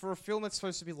 for a film that's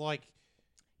supposed to be like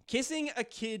kissing a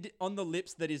kid on the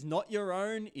lips that is not your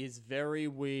own is very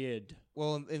weird.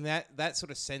 Well, in that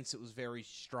sort of sense, it was very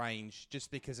strange.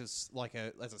 Just because it's like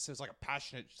as I said, it's like a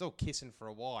passionate, still kissing for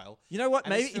a while. You know what?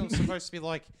 And Maybe this film's supposed to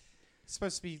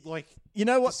be like. You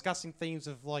know what? Discussing themes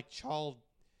of like child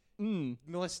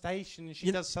molestation, and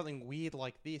she does something weird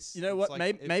like this. You know what?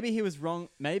 Maybe he was wrong.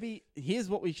 Maybe here's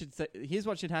what we should say. Here's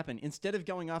what should happen. Instead of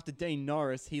going after Dean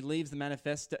Norris, he leaves the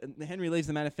manifesto. Henry leaves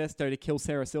the manifesto to kill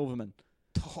Sarah Silverman.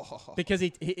 Because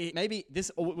he maybe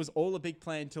this was all a big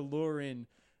plan to lure in.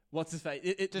 What's his face?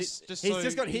 He's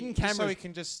just got hidden cameras, so he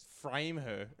can just frame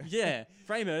her. Yeah,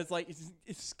 frame her. It's like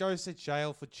it goes to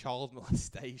jail for child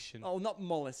molestation. Oh, not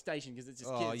molestation because it's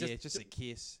just just a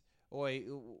kiss.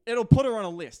 It'll put her on a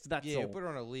list. That's all. Yeah, put her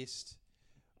on a list.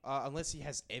 Unless he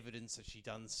has evidence that she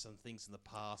done some things in the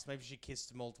past. Maybe she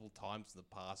kissed multiple times in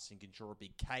the past and can draw a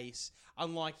big case.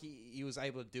 Unlike he was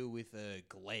able to do with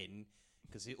Glenn.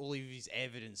 Because all of his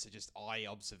evidence are just eye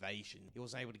observation. He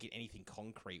wasn't able to get anything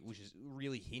concrete, which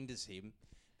really hinders him.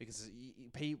 Because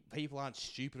people aren't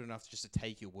stupid enough just to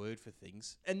take your word for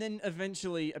things. And then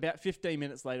eventually, about 15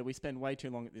 minutes later, we spend way too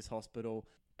long at this hospital.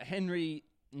 Henry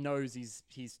knows he's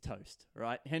toast,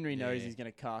 right? Henry knows Yeah. he's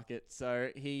going to cark it. So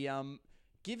he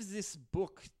gives this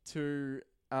book to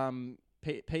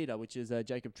Peter, which is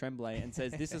Jacob Tremblay, and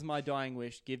says, "This is my dying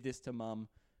wish. Give this to Mum."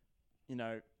 You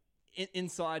know,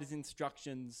 inside his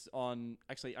instructions on.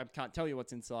 Actually, I can't tell you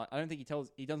what's inside. I don't think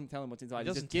he doesn't tell him what's inside.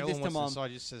 He just give this to Mum.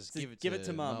 Inside, just says, give it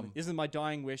to Mum. This is my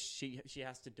dying wish. She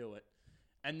has to do it.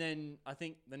 And then I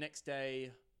think the next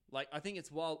day, like I think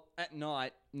it's while at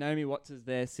night, Naomi Watts is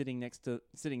there sitting next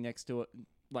to it,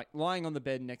 like lying on the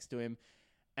bed next to him,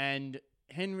 and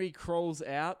Henry crawls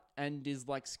out and is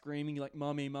like screaming like,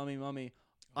 "Mummy, mummy, mummy.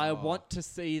 I want to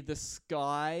see the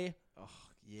sky." Oh,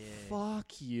 yeah.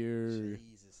 Fuck you.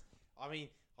 Jesus. I mean,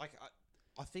 like,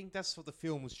 I think that's what the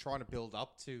film was trying to build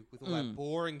up to with all that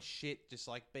boring shit, just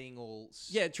like being all...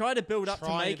 Yeah, try to build up to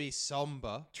trying to be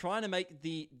somber. Trying to make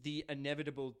the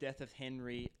inevitable death of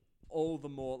Henry all the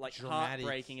more like Dramatic.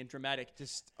 heartbreaking and dramatic.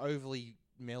 Just overly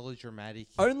melodramatic.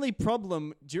 Only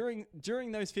problem, during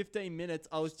those 15 minutes,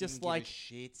 I was just Didn't give like... a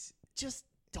shit. Just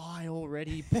die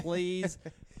already, please.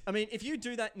 I mean, if you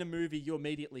do that in a movie, you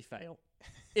immediately fail.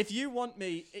 If you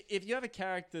have a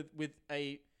character with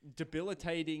a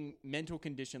debilitating mental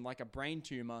condition like a brain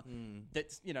tumor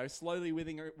that's, you know, slowly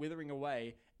withering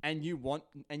away, and you want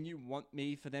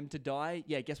me for them to die,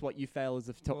 yeah, guess what? You fail as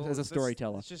a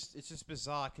storyteller. It's just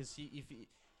bizarre because if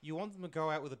you want them to go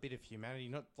out with a bit of humanity,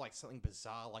 not like something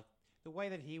bizarre. Like the way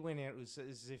that he went out was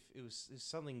as if it was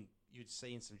something you'd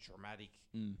see in some dramatic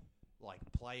like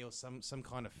play or some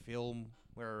kind of film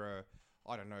where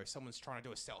I don't know, someone's trying to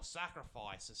do a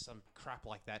self-sacrifice or some crap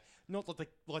like that. Not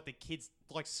like the kid's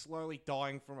like slowly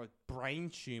dying from a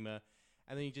brain tumor,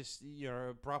 and then he just, you know,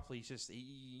 abruptly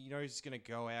he knows he's gonna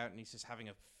go out and he's just having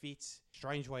a fit.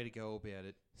 Strange way to go about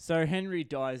it. So Henry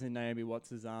dies in Naomi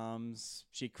Watts' arms.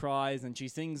 She cries and she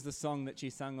sings the song that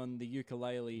she sung on the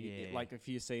ukulele like a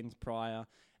few scenes prior.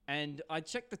 And I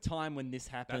checked the time when this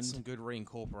happened. That's some good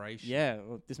reincorporation. Yeah,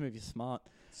 well, this movie's smart.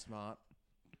 Smart.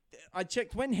 I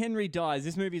checked when Henry dies.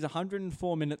 This movie is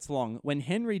 104 minutes long. When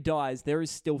Henry dies, there is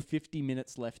still 50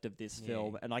 minutes left of this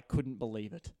film, and I couldn't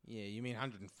believe it. Yeah, you mean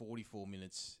 144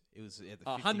 minutes? It was at the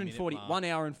 140, 1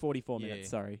 hour and 44 minutes.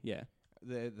 Sorry, yeah.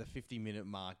 The 50-minute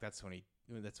mark. That's when he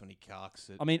carks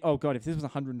it. I mean, oh god, if this was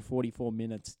 144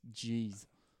 minutes, jeez.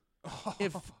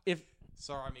 if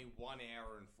sorry, I mean 1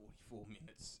 hour and 44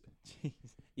 minutes. Jeez.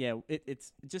 Yeah,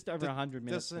 it's just over 100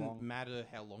 minutes long. Doesn't matter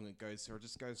how long it goes for. It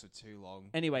just goes for too long.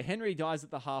 Anyway, Henry dies at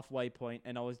the halfway point,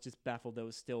 and I was just baffled there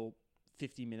was still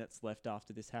 50 minutes left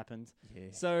after this happened. Yeah.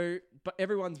 So, but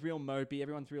everyone's real mopey.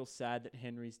 Everyone's real sad that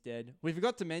Henry's dead. We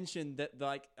forgot to mention that,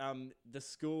 like, the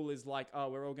school is like, oh,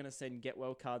 we're all going to send get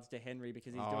well cards to Henry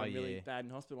because he's doing really bad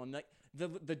in hospital. And like, the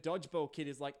dodgeball kid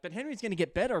is like, but Henry's going to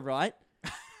get better, right?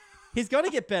 He's got to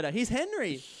get better. He's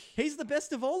Henry. He's the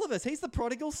best of all of us. He's the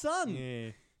prodigal son. Yeah.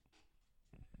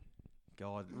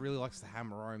 God, really likes to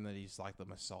hammer home that he's like the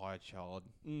Messiah child.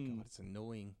 God, it's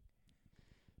annoying.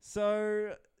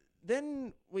 So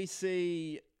then we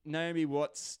see Naomi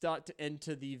Watts start to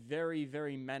enter the very,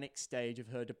 very manic stage of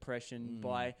her depression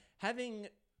by having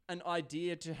an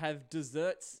idea to have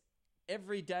desserts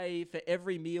every day for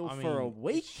every meal for a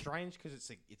week. It's strange because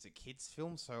it's a kids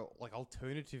film, so like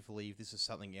alternatively, if this is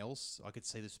something else, I could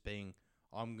see this being,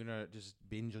 I'm gonna just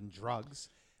binge on drugs.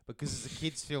 Because it's a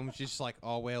kids film, it's just like,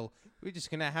 oh well, we're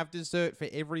just gonna have dessert for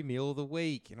every meal of the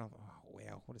week, and I'm like, oh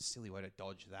wow, what a silly way to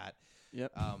dodge that.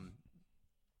 Yep.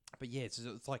 But yeah, it's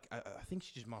like I think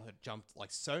she just might have jumped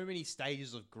like so many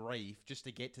stages of grief just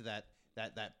to get to that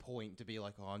point to be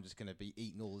like, oh, I'm just gonna be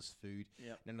eating all this food.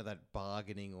 Yep. None of that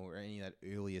bargaining or any of that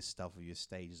earlier stuff of your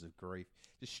stages of grief.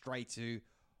 Just straight to,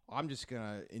 I'm just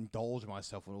gonna indulge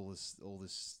myself with all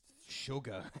this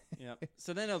sugar. Yeah.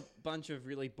 So then a bunch of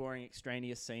really boring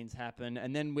extraneous scenes happen,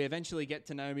 and then we eventually get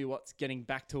to Naomi Watts getting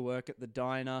back to work at the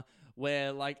diner,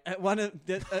 where like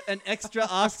an extra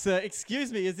asks her,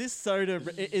 "Excuse me, is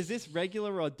this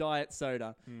regular or diet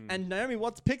soda?" And Naomi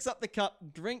Watts picks up the cup,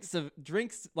 drinks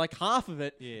like half of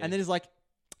it, and then is like,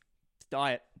 "It's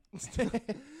diet."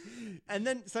 And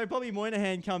then, so Bobby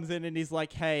Moynihan comes in and he's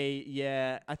like, hey,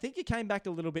 yeah, I think you came back a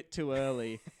little bit too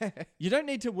early. You don't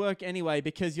need to work anyway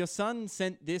because your son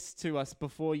sent this to us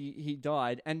before he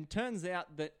died. And turns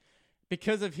out that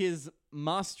because of his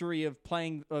mastery of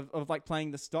playing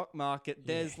the stock market,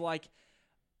 there's like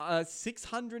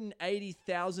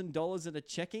 $680,000 in a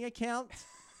checking account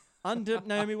under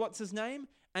Naomi Watts' name.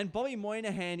 And Bobby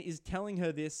Moynihan is telling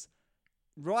her this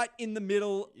right in the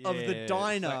middle of the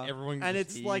diner, like everyone and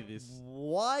it's like, this.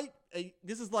 what?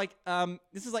 This is like,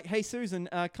 hey Susan,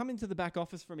 come into the back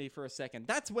office for me for a second.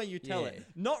 That's where you tell it,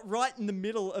 not right in the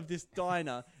middle of this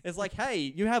diner. It's like, hey,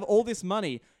 you have all this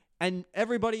money. And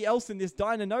everybody else in this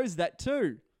diner knows that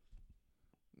too.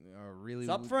 Really? It's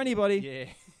up for anybody. Yeah.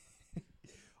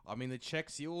 I mean, the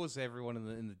check's yours, everyone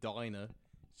in the diner.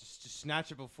 Just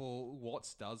snatch it before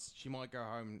Watts does. She might go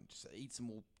home and just eat some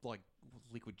more, like,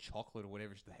 liquid chocolate or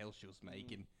whatever the hell she was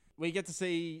making. We get to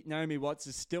see Naomi Watts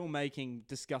is still making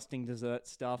disgusting dessert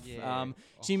stuff. Yeah.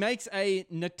 She makes a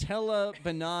Nutella,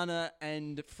 banana,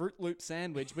 and Fruit Loop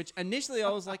sandwich, which initially I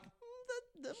was like,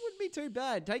 that wouldn't be too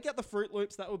bad. Take out the Fruit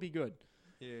Loops, that would be good.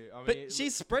 Yeah, I mean, But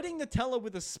she's spreading Nutella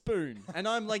with a spoon, and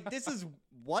I'm like, this is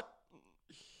what?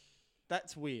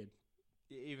 That's weird.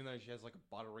 Even though she has like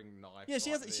a buttering knife. Yeah,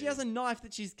 she has a knife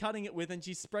that she's cutting it with, and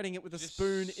she's spreading it with a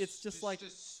spoon. It's just like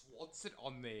just swats it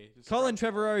on there. Colin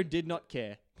Trevorrow did not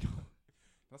care.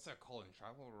 That's how Colin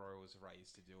Trevorrow was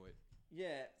raised to do it.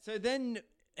 Yeah. So then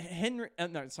Henry,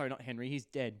 no, sorry, not Henry. He's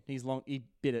dead. He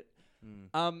bit it.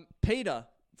 Peter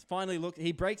finally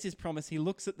he breaks his promise. He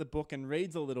looks at the book and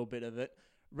reads a little bit of it.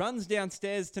 Runs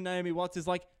downstairs to Naomi Watts. Is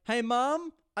like, "Hey,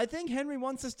 Mom, I think Henry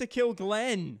wants us to kill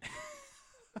Glenn."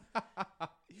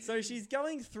 So she's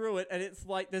going through it, and it's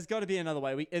like, there's got to be another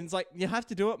way. And it's like, you have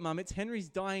to do it, Mum. It's Henry's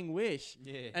dying wish.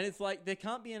 Yeah. And it's like, there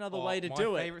can't be another way to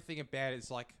do it. My favorite thing about it is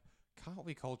like, can't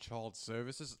we call child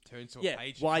services? It turns to a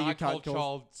page. Why you call can't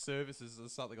child services or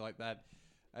something like that.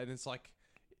 And it's like,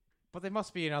 but there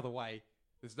must be another way.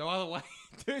 There's no other way.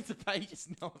 Turns the page, there's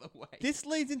no other way. This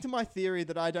leads into my theory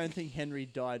that I don't think Henry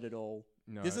died at all.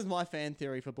 No. This is my fan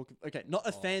theory for Book of... Okay, not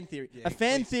a fan theory. Yeah, a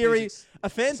fan please theory... ex- A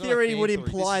fan It's not theory fan would theory,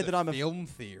 imply this is that I'm a... film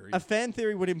theory. A fan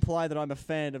theory would imply that I'm a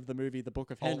fan of the movie The Book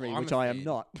of Henry, I'm which a I am fan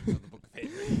not. of the Book of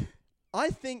Henry. I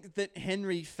think that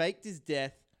Henry faked his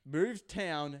death, moved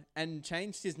town, and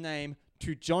changed his name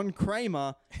to John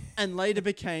Kramer, and later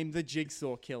became the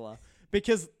Jigsaw Killer.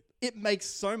 Because it makes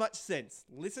so much sense.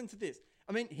 Listen to this.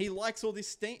 I mean, he likes all this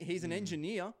steam. He's an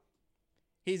engineer.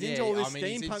 He's into all this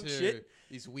steampunk shit.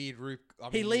 These weird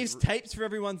He leaves tapes for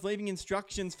everyone's leaving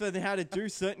instructions for how to do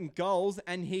certain goals,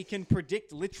 and he can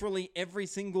predict literally every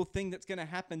single thing that's going to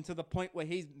happen to the point where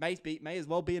he may as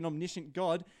well be an omniscient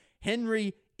god.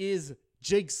 Henry is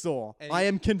Jigsaw. And I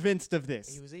am convinced of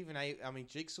this. He was even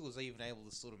Jigsaw was even able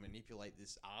to sort of manipulate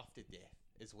this after death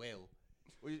as well,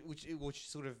 which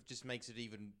sort of just makes it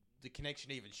the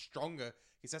connection even stronger,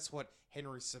 because that's what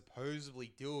Henry's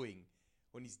supposedly doing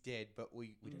when he's dead, but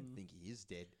we don't think he is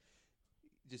dead.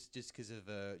 Just because of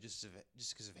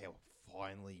how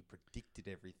finely predicted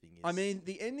everything is. I mean,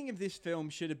 the ending of this film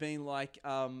should have been like,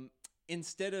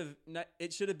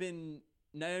 it should have been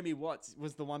Naomi Watts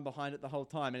was the one behind it the whole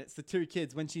time, and it's the two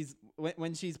kids when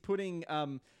she's putting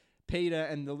Peter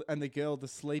and the girl to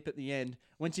sleep at the end.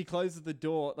 When she closes the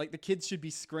door, like the kids should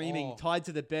be screaming, tied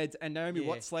to the beds, and Naomi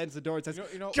Watts slams the door and says,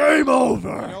 "Game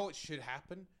over!" You know what should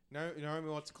happen? Naomi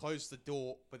Watts close the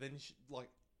door, but then she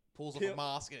pulls off a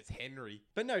mask and it's Henry.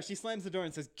 But no, she slams the door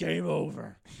and says, "Game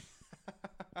over."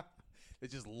 They're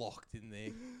just locked in there.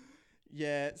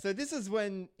 Yeah, so this is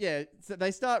when, so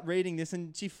they start reading this,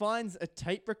 and she finds a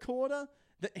tape recorder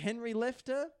that Henry left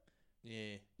her.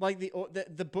 Yeah, like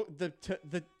the book,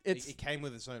 it came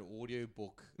with its own audio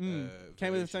book.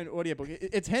 Came with its own audio book.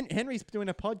 It's Henry's doing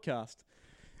a podcast.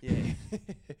 Yeah,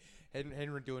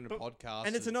 Henry doing a podcast,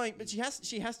 and it's annoying. But she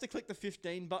has to click the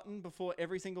 15 button before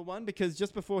every single one, because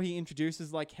just before he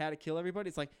introduces like how to kill everybody,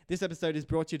 it's like, this episode is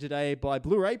brought to you today by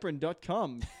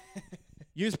BlueApron.com.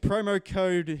 Use promo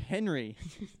code Henry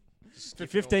for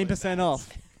 15%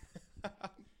 off.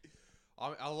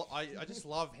 I just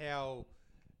love how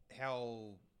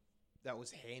that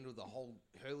was handled.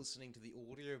 Her listening to the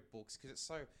audio books, because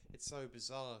it's so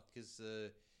bizarre. Because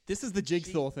this is the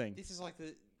Jigsaw thing. This is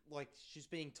like she's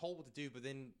being told what to do, but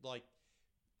then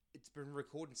it's been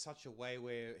recorded in such a way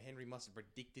where Henry must have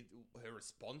predicted her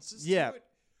responses. To it.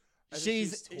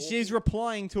 She's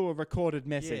replying to a recorded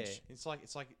message. Yeah, it's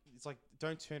like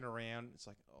don't turn around. It's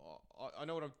like, oh, I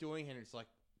know what I'm doing, Henry. It's like,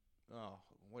 oh,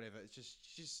 whatever. It's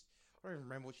just I don't even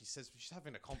remember what she says, but she's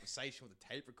having a conversation with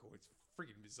a tape recorder. It's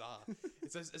freaking bizarre.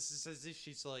 It's as if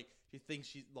she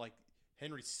thinks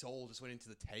Henry's soul just went into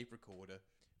the tape recorder.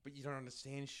 But you don't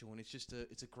understand, Sean.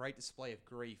 It's a great display of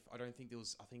grief. I think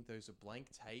those are blank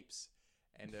tapes,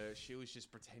 and she was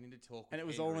just pretending to talk. And it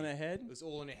was Henry. all in her head. It was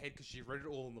all in her head because she read it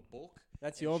all in the book.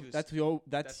 That's your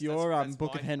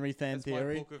Book of Henry fan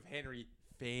theory. My Book of Henry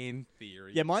fan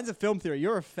theory. Yeah, mine's a film theory.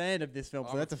 You're a fan of this film,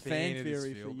 so that's a fan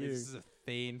theory for you. This is a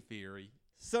fan theory.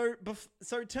 So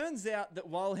it turns out that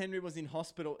while Henry was in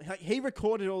hospital, he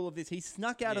recorded all of this. He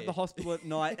snuck out of the hospital at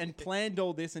night and planned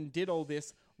all this and did all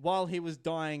this while he was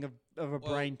dying of a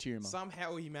brain tumor.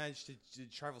 Somehow he managed to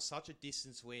travel such a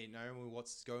distance where Naomi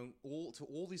Watts is going to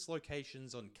all these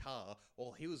locations on car,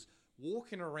 while he was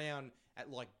walking around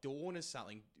at like dawn or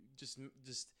something, just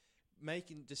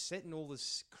setting all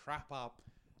this crap up.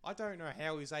 I don't know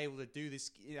how he's able to do this.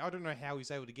 I don't know how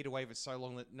he's able to get away with it so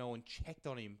long that no one checked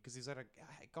on him because he's at a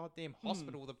goddamn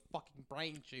hospital with a fucking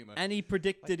brain tumor. And he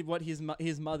predicted what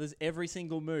his mother's every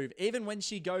single move, even when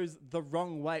she goes the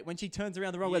wrong way. When she turns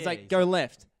around the wrong way, it's like, go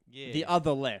left. Yeah. The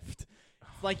other left.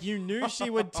 It's like you knew she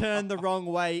would turn the wrong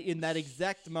way in that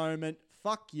exact moment.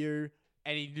 Fuck you.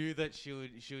 And he knew that she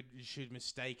would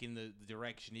mistake in the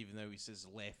direction, even though he says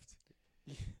left.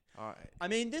 I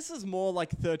mean, this is more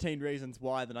like 13 Reasons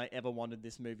Why than I ever wanted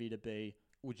this movie to be.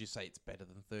 Would you say it's better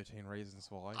than 13 Reasons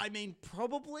Why? I mean,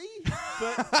 probably.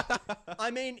 But,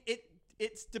 I mean,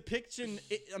 its depiction...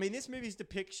 this movie's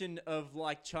depiction of,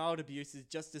 like, child abuse is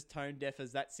just as tone-deaf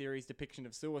as that series' depiction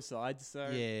of suicide. So,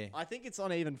 yeah. I think it's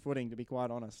on even footing, to be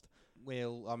quite honest.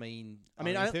 Well, I mean,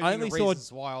 I only saw...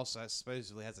 Reasons Why also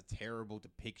supposedly has a terrible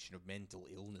depiction of mental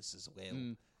illness as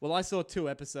well. Well, I saw 2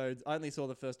 episodes. I only saw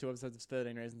the first 2 episodes of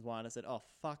 13 Reasons Why, and I said, "Oh,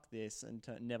 fuck this," and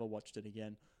never watched it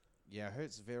again. Yeah, I heard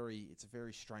it's a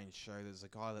very strange show. There's a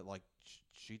guy that like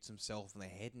shoots himself in the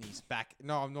head, and he's back.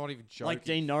 No, I'm not even joking. Like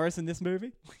Dean Norris in this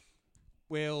movie.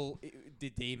 Well,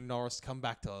 did Dean Norris come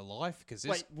back to life?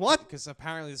 Wait, what? Because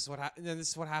apparently this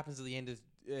is what happens at the end of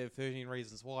 13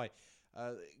 Reasons Why.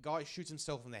 Guy shoots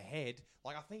himself in the head.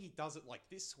 Like, I think he does it like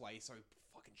this way, so he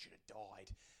fucking should have died.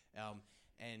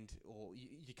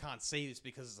 You can't see this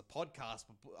because it's a podcast,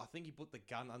 but I think he put the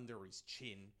gun under his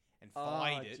chin and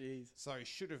fired it. Geez. So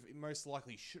he most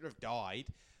likely should have died.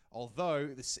 Although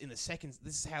this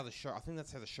is how the show. I think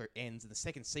that's how the show ends. In the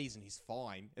second season, he's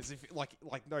fine, as if like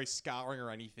no scarring or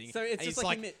anything. So it's just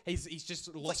like he's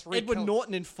just lost like Edward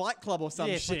Norton in Fight Club or some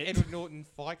shit. Like Edward Norton in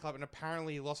Fight Club, and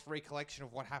apparently he lost recollection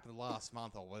of what happened last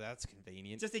month. Oh well, that's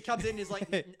convenient. Just he comes in, he's like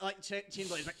chin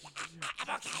blade, like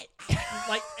I'm okay,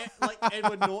 like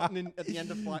Edward Norton at the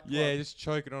end of Fight Club. Yeah, just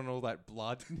choking on all that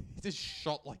blood. He just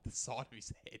shot like the side of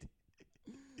his head.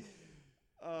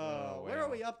 Where are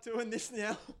we up to in this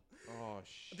now? Oh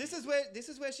shit. This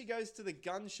is where she goes to the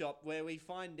gun shop where we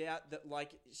find out that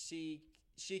like she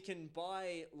can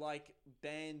buy like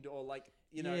banned or like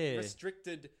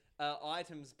restricted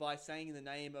items by saying the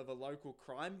name of a local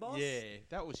crime boss. Yeah,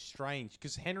 that was strange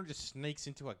because Henry just sneaks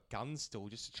into a gun store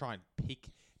just to try and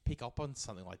pick up on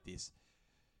something like this.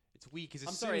 It's weird because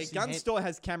I'm sorry, a gun store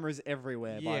has cameras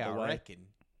everywhere. Yeah, by the way. I reckon.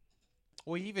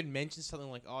 Or he even mentions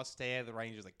something like, "Oh, stay out of the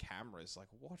range of the cameras." Like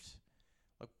what?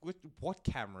 Like what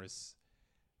cameras?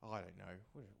 I don't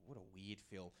know. What a weird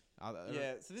film.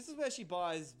 Yeah. So this is where she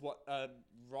buys a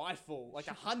rifle, like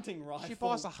a hunting rifle. She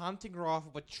buys a hunting rifle,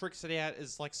 but tricks it out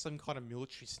as like some kind of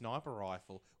military sniper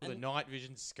rifle with a night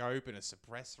vision scope and a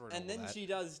suppressor. And then she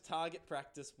does target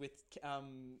practice with,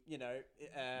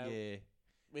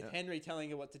 with Henry telling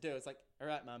her what to do. It's like, all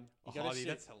right, Mum, you gotta shoot.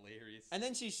 That's hilarious. And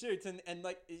then she shoots, and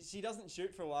like she doesn't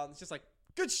shoot for a while. And it's just like,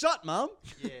 good shot, Mum.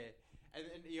 Yeah.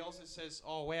 And he also says,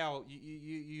 "Oh wow,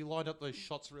 you lined up those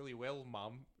shots really well,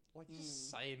 Mum." Like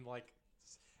just saying, like,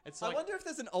 it's like. I wonder if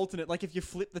there's an alternate. Like if you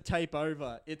flip the tape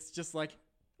over, it's just like,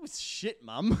 it was shit,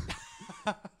 Mum.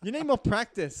 You need more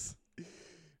practice.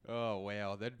 Oh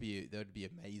wow, that'd be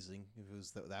amazing if it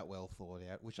was that well thought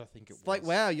out, which I think it was. Like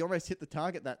wow, you almost hit the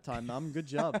target that time, Mum. Good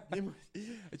job. But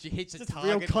you hit the just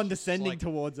target, real condescending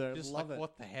towards her. Just love like, it.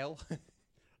 What the hell?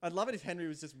 I'd love it if Henry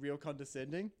was just real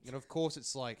condescending. And of course,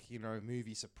 it's like,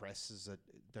 movie suppressors that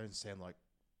don't sound like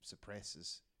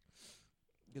suppressors.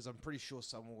 Because I'm pretty sure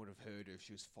someone would have heard her if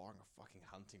she was firing a fucking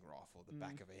hunting rifle at the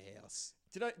back of her house.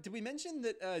 Did we mention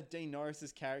that Dean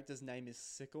Norris's character's name is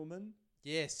Sickleman?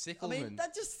 Yeah, Sickleman. I mean,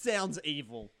 that just sounds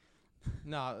evil.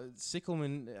 No,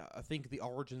 Sickleman, I think the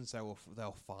origins, they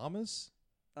were farmers.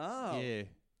 Oh. Yeah.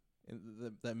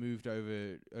 That moved over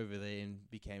there and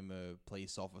became a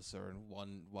police officer, and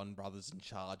one brother's in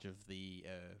charge of the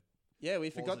we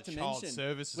forgot to mention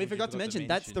services. We forgot to mention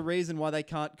that's the reason why they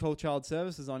can't call child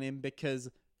services on him, because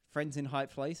friends in high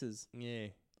places. Yeah,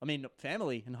 I mean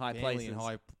family in high places.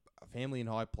 Family in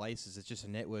high places. It's just a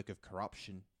network of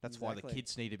corruption. That's why the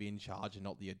kids need to be in charge and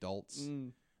not the adults.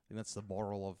 And that's the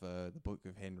moral of the Book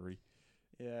of Henry.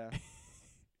 Yeah.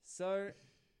 So.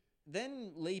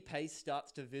 Then Lee Pace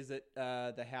starts to visit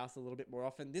the house a little bit more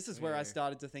often. This is where I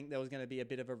started to think there was going to be a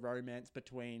bit of a romance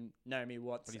between Naomi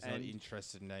Watts, but he's not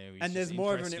interested in Naomi. And there's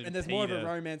more of a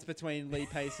romance between Lee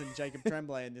Pace and Jacob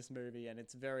Tremblay in this movie, and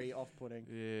it's very off-putting.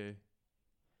 Yeah,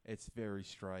 it's very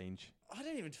strange. I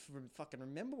don't even fucking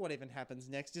remember what even happens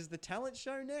next. Is the talent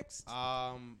show next?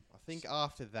 I think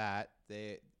after that,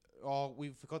 we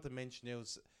forgot to mention there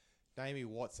was Naomi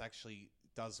Watts actually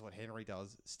does what Henry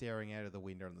does, staring out of the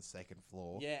window on the second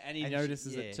floor. Yeah, and he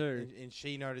notices it too. And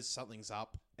she notices something's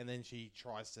up, and then she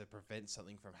tries to prevent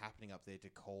something from happening up there to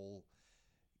call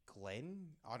Glenn.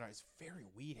 I don't know, it's very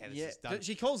weird how this is done.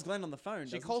 She calls Glenn on the phone.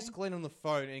 She calls Glenn on the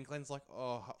phone, and Glenn's like,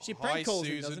 "Oh, she hi, prank calls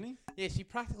Susan." him, doesn't he? Yeah, she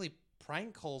practically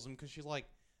prank calls him because she's like,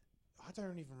 I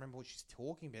don't even remember what she's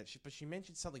talking about. But she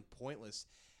mentioned something pointless,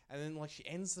 and then like she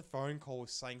ends the phone call with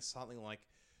saying something like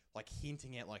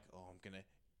hinting at like, "Oh, I'm gonna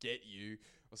get you,"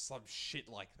 or some shit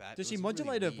like that. Does she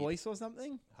modulate her voice or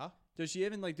something? Huh? Does she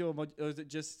even like do a or is it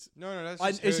just? No, that's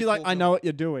just is she like, I know what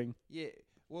you're doing? Yeah.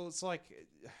 Well, it's like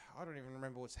I don't even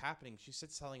remember what's happening. She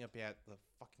said something about the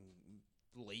fucking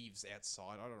leaves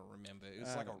outside. I don't remember. It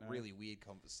was like a really weird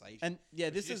conversation. And yeah,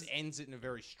 this just ends it in a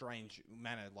very strange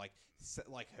manner, like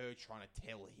her trying to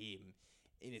tell him,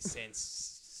 in a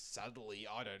sense, subtly.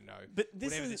 I don't know. But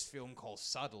this film calls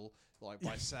subtle, like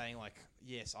by saying like,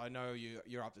 "Yes, I know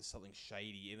you're up to something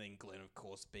shady," and then Glenn, of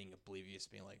course, being oblivious,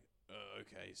 being like, "Oh,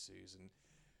 okay, Susan."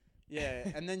 Yeah,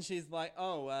 and then she's like,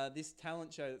 "Oh, this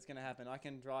talent show that's going to happen. I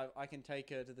can take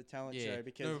her to the talent show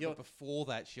because but before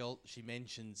that, she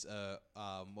mentions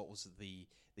what was it,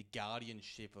 the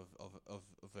guardianship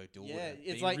of her daughter. Yeah, it's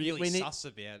being like really sus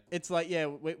about. It's like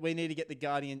we need to get the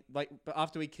guardian but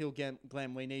after we kill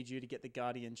Glenn, we need you to get the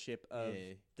guardianship of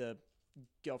the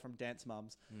girl from Dance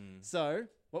Moms. So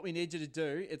what we need you to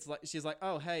do, it's like she's like,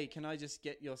 "Oh, hey, can I just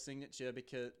get your signature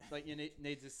because like you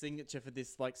needs a signature for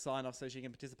this like sign off so she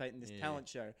can participate in this talent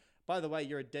show. By the way,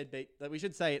 you're a deadbeat." Like we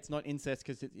should say it's not incest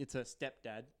because it's her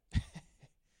stepdad.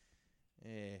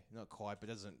 Yeah, not quite, but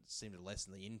doesn't seem to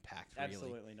lessen the impact. Really.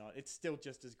 Absolutely not. It's still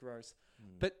just as gross.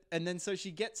 But and then so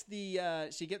she gets the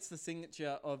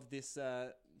signature of this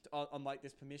on like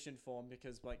this permission form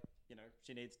because like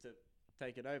she needs to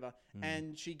take it over,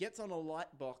 and she gets on a light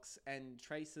box and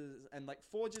traces and like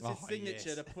forges his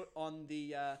signature to put on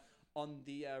the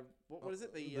what is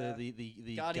it,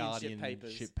 the guardianship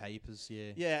papers.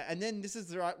 Yeah, and then this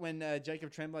is right when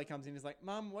Jacob Tremblay comes in. He's like,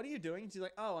 "Mum, what are you doing?" And she's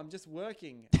like, "Oh, I'm just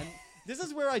working." And this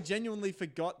is where I genuinely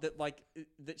forgot that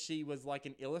that she was like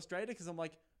an illustrator, because I'm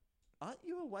like, aren't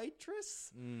you a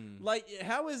waitress? Like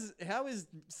how is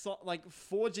like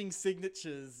forging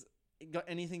signatures got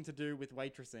anything to do with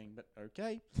waitressing? But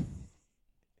okay.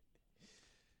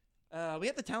 We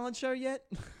at the talent show yet?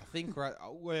 I think right.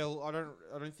 Well, I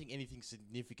don't think anything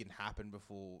significant happened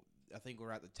before. I think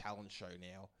we're at the talent show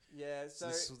now. Yeah. So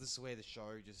this is where the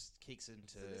show just kicks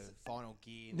into final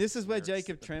gear. This is where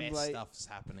Jacob Tremblay stuff's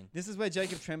happening. This is where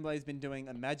Jacob Tremblay's been doing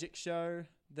a magic show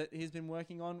that he's been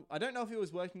working on. I don't know if he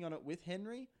was working on it with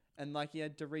Henry and like he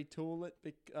had to retool it.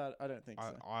 I don't think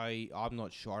so. I'm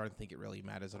not sure. I don't think it really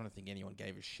matters. I don't think anyone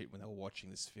gave a shit when they were watching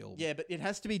this film. Yeah, but it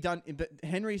has to be done. But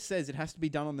Henry says it has to be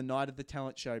done on the night of the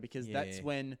talent show because that's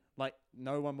when like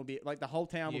no one will be like the whole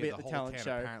town will be at the talent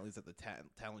show. Apparently, is at the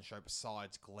talent show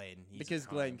besides Glenn.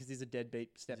 Because he's a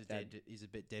deadbeat stepdad. He's a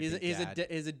bit deadbeat.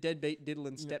 He's a deadbeat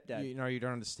diddling stepdad. You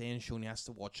don't understand. Sean has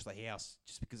to watch the house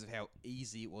just because of how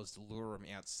easy it was to lure him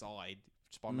outside.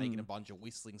 Just by making a bunch of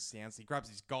whistling sounds. He grabs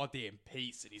his goddamn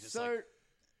piece and he's just like,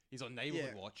 he's on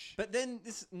neighborhood watch. But then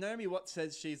this Naomi Watts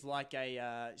says she's like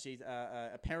a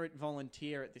parent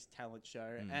volunteer at this talent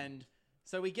show. And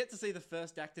so we get to see the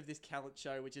first act of this talent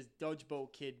show, which is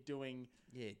Dodgeball Kid doing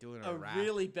a rap.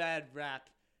 Really bad rap.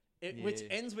 Which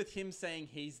ends with him saying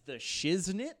he's the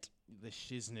shiznit. The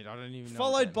shiznit. I don't even know.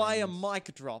 Followed by a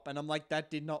mic drop. And I'm like, that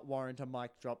did not warrant a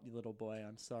mic drop, you little boy.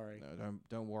 I'm sorry. No,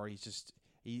 don't worry. He's just...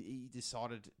 He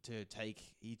decided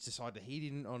that he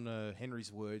didn't, on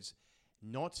Henry's words,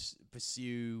 not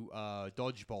pursue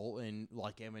dodgeball and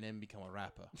like Eminem become a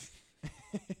rapper.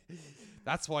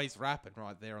 That's why he's rapping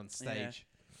right there on stage.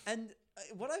 Yeah. And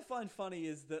what I find funny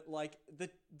is that like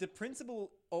the principal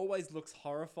always looks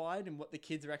horrified in what the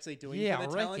kids are actually doing for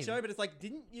the talent show, but it's like,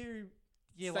 didn't you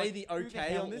say like, the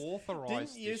okay on this?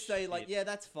 Didn't you say like, yeah,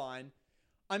 that's fine?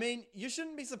 I mean, you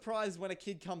shouldn't be surprised when a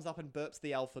kid comes up and burps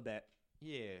the alphabet.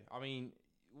 Yeah, I mean,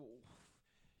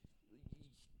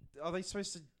 are they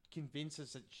supposed to convince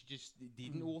us that she just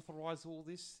didn't authorize all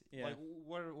this? Yeah. Like,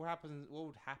 what happens? What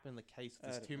would happen in the case if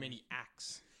there's too many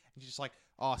acts? And she's just like,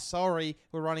 "Oh, sorry,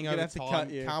 we're running over time.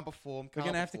 Can't perform. We're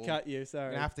gonna have to cut you. Sorry,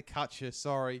 we're gonna have to cut you.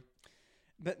 Sorry."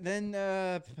 But then,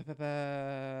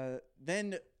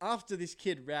 then after this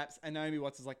kid raps, and Naomi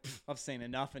Watts is like, "I've seen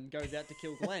enough," and goes out to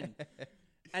kill Glenn.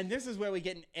 And this is where we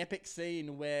get an epic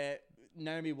scene where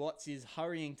Naomi Watts is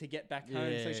hurrying to get back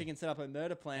home so she can set up a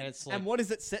murder plan. And what is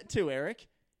it set to, Eric?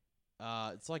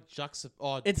 It's like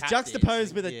it's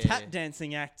juxtaposed with a tap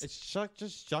dancing act. It's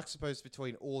just juxtaposed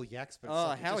between all the acts.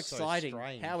 But how exciting!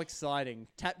 How exciting!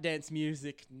 Tap dance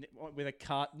music with a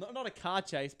car, not a car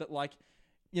chase, but like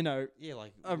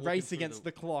like a walking race through against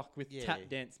the clock with Yeah. tap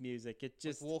dance music. It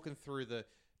just like walking through the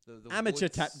amateur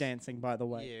woods. tap dancing, by the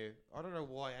way. Yeah, I don't know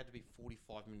why it had to be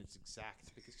 45 minutes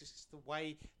exact, because just the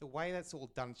way that's all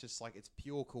done, it's just like it's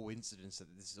pure coincidence that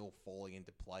this is all falling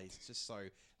into place. It's just so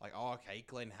like, oh, okay,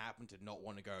 Glenn happened to not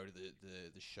want to go to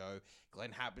the show.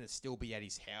 Glenn happened to still be at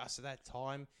his house at that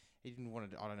time. He didn't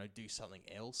want to, I don't know, do something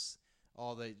else.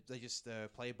 Oh, they just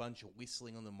play a bunch of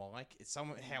whistling on the mic. It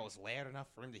somehow was loud enough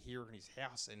for him to hear it in his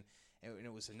house, and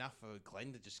it was enough for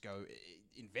Glenn to just go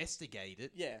investigate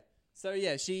it. Yeah. So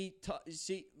yeah, she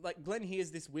like Glenn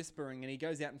hears this whispering and he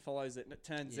goes out and follows it, and it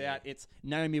turns out it's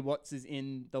Naomi Watts is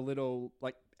in the little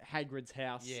like Hagrid's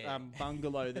house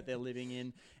bungalow that they're living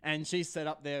in, and she's set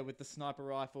up there with the sniper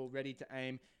rifle ready to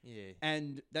aim. Yeah.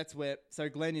 And that's where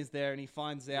Glenn is there, and he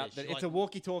finds out that it's a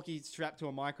walkie-talkie strapped to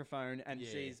a microphone, and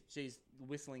she's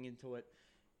whistling into it,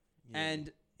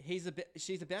 and she's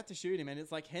about to shoot him, and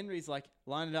it's like Henry's like,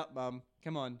 line it up, Mum,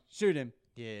 come on, shoot him.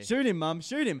 Yeah. Shoot him, Mum,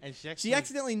 shoot him. And she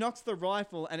accidentally knocks the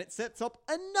rifle, and it sets up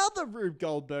another Rube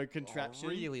Goldberg contraption. A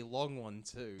really long one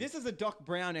too. This is a Doc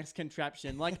Brown-esque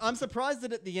contraption. Like, I'm surprised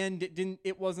that at the end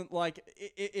it wasn't like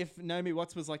if Naomi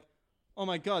Watts was like, oh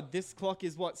my God, this clock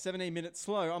is 17 minutes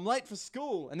slow. I'm late for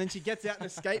school. And then she gets out in a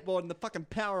skateboard and the fucking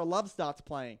Power of Love starts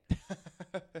playing.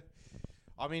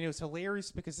 I mean, it was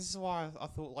hilarious because this is why I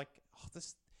thought like, oh,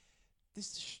 this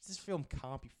film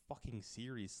can't be fucking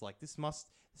serious. Like this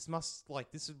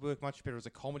would work much better as a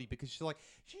comedy, because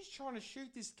she's trying to shoot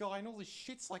this guy and all this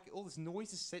shit's like, all this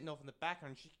noise is setting off in the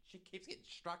background. She keeps getting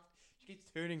struck. She keeps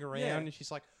turning around and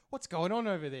she's like, what's going on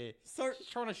over there? So she's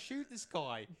trying to shoot this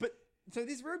guy. But so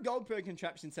this Rube Goldberg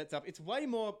contraption sets up. It's way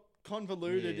more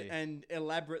convoluted and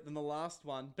elaborate than the last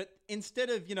one. But instead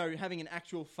of, having an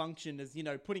actual function as,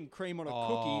 putting cream on a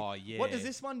cookie, what does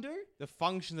this one do? The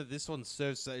function that this one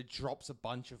serves, so it drops a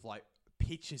bunch of like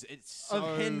pictures.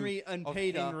 Of Henry and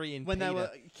Peter when they were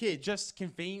kids. Just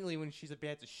conveniently when she's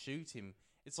about to shoot him.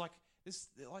 It's like this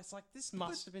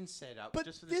must have been set up. But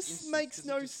just for this this makes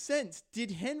no sense.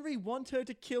 Did Henry want her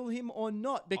to kill him or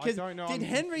not? Because I don't know. Did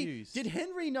Henry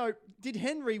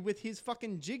Henry with his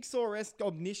fucking jigsaw-esque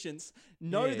omniscience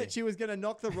know that she was going to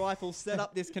knock the rifle, set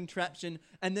up this contraption,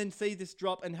 and then see this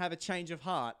drop and have a change of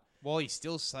heart? Well, he's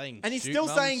still saying, and he's shoot, still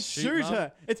Mum, saying, shoot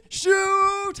her. It's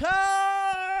shoot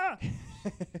her.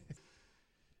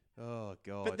 Oh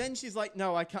God! But then she's like,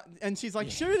 "No, I can't." And she's like,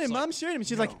 "Shoot him, Mum! Shoot him!"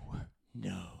 She's like,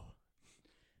 "No."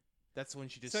 That's when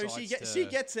she decides. So she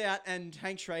gets out, and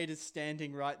Hank Schrader's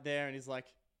standing right there, and he's like,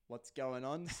 "What's going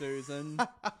on, Susan?"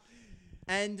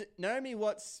 And Naomi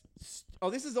Watts.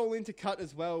 This is all intercut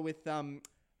as well with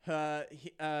her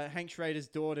Hank Schrader's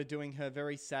daughter doing her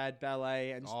very sad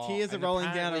ballet, and tears are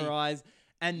rolling down her eyes.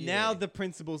 And now the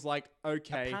principal's like,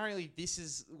 okay. Apparently, this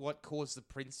is what caused the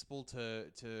principal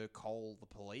to call the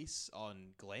police on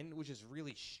Glenn, which is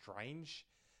really strange.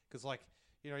 Because,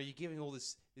 you're giving all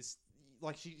this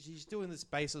she's doing this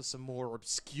based on some more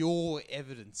obscure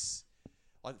evidence.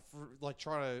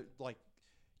 Trying to,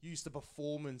 use the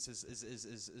performance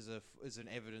as an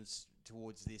evidence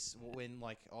towards this. When,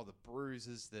 the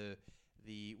bruises,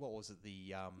 what was it?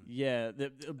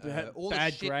 All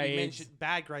bad the shit grades. We mentioned,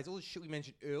 bad grades. All the shit we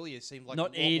mentioned earlier seemed like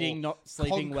not eating, not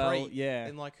sleeping well. Yeah,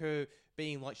 and her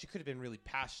being she could have been really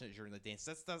passionate during the dance.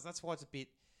 That's why it's a bit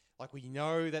we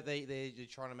know that they're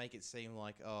trying to make it seem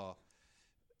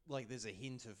there's a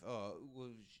hint of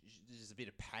there's a bit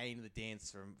of pain in the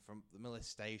dance from the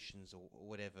molestations or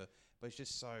whatever. But it's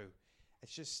just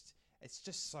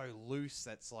so loose.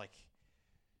 That's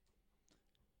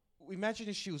imagine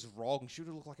if she was wrong. She would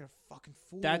have looked like a fucking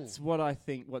fool. That's what I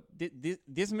think.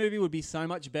 This movie would be so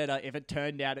much better if it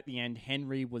turned out at the end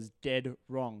Henry was dead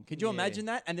wrong. Could you imagine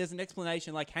that? And there's an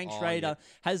explanation. Hank Schrader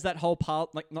has that whole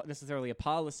not necessarily a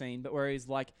parlor scene, but where he's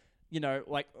me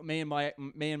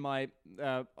and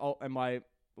my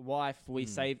wife, we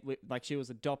saved. She was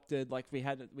adopted.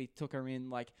 We took her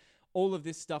in. All of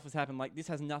this stuff has happened. This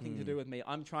has nothing to do with me.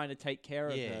 I'm trying to take care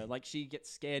of her. She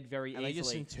gets scared very easily. They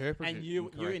just interpreted it you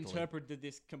incorrectly. interpreted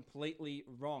this completely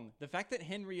wrong. The fact that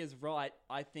Henry is right,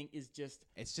 I think, is just...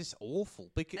 It's just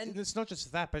awful. Because it's not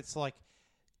just that, but it's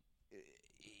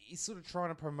he's sort of trying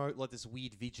to promote this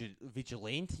weird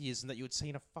vigilanteism that you would see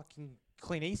in a fucking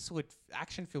Clint Eastwood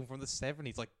action film from the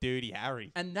 70s, Dirty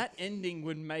Harry. And that ending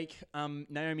would make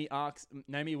Naomi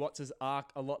Watts'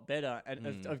 arc a lot better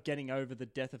of getting over the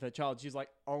death of her child. She's like,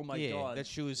 oh my God. That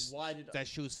she was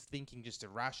thinking just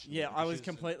irrational. Yeah, I was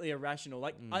completely irrational.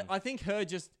 I think her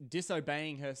just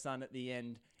disobeying her son at the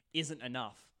end isn't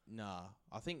enough. Nah,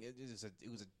 I think it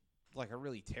was a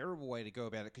really terrible way to go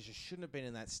about it, because she shouldn't have been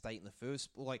in that state in the first.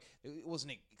 It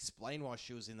wasn't explained why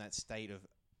she was in that state of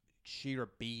sheer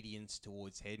obedience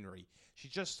towards Henry. She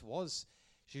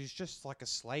was just like a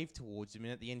slave towards him,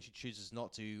 and at the end she chooses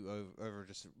not to over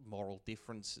just moral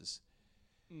differences.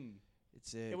 Mm.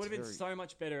 It would have been so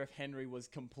much better if Henry was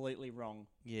completely wrong.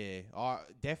 Yeah,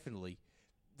 definitely.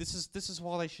 This is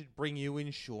why they should bring you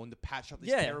in, Sean, to patch up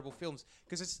these terrible films,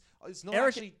 because it's not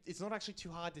actually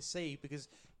too hard to see because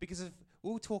of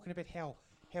we were talking about how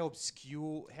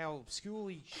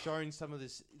obscurely shown some of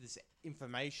this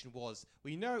information was.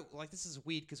 We know, like, this is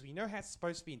weird because we know how it's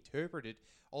supposed to be interpreted,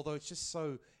 although it's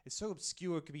so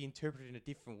obscure it could be interpreted in a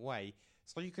different way.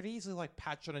 So you could easily like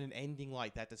patch on an ending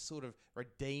like that to sort of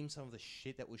redeem some of the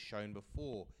shit that was shown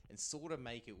before and sort of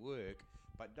make it work.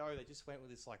 But no, they just went with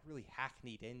this like really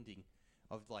hackneyed ending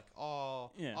of like, I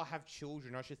have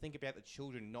children. I should think about the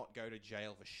children, not go to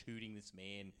jail for shooting this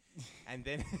man. and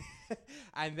then,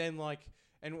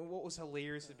 and what was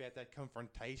hilarious about that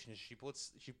confrontation is she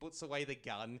puts away the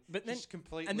gun, but then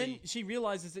and then she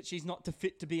realizes that she's not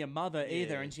fit to be a mother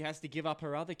either, and she has to give up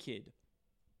her other kid.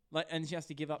 And she has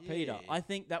to give up Peter. I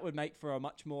think that would make for a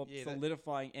much more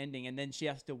solidifying ending. And then she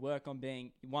has to work on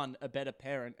being, one, a better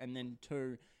parent, and then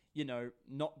two,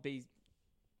 not be,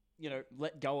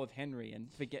 let go of Henry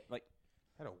and forget, like...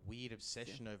 Had a weird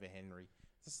obsession over Henry.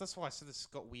 That's why I said this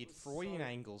got weird Freudian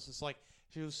angles. It's like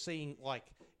she was seeing, like,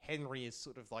 Henry as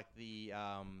sort of like the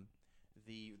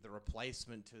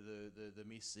replacement to the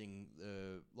missing,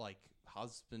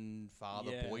 husband,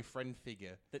 father, boyfriend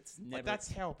figure.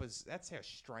 That's how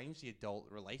strange the adult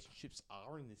relationships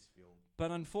are in this film.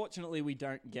 But unfortunately, we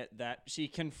don't get that. She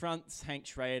confronts Hank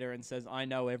Schrader and says, "I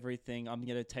know everything. I'm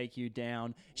going to take you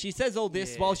down." She says all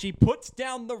this while she puts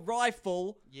down the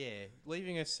rifle. Yeah,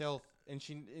 leaving herself and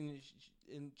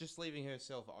just leaving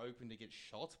herself open to get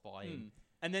shot by him.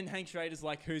 And then Hank Schrader's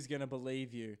like, "Who's going to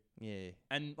believe you?" Yeah,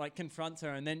 and like confronts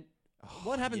her, and then.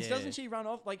 What happens? Doesn't she run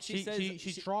off? Like she says,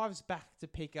 she drives back to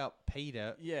pick up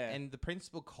Peter. Yeah, and the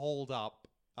principal called up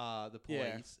the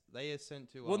police. Yeah. They are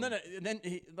sent to. Well, no. Then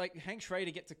Hank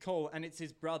Schrader gets a call, and it's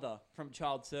his brother from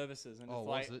Child Services. And it's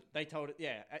like, was it? They told it.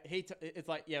 Yeah, it's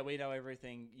like, we know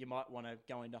everything. You might want to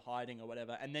go into hiding or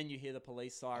whatever. And then you hear the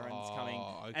police sirens coming,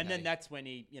 and then that's when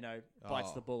he,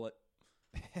 bites the bullet.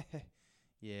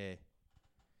 Yeah.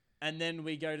 And then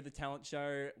we go to the talent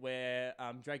show where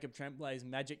Jacob Tremblay's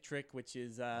magic trick, which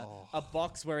is a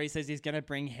box where he says he's going to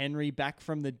bring Henry back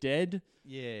from the dead.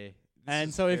 Yeah.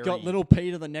 And so we've got little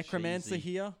Peter the Necromancer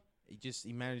here.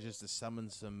 He manages to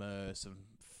summon some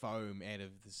foam out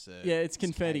of this. It's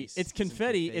confetti. It's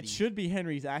confetti. It should be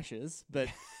Henry's ashes, but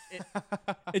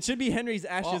it should be Henry's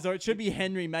ashes, or it should be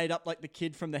Henry made up like the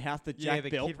kid from the house that Jack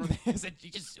built. Kid from the house.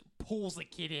 He just pulls the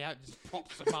kid out and just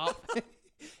props him up.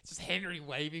 It's just Henry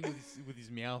waving with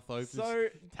his mouth open. So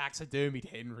taxidermied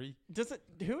Henry.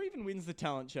 Who even wins the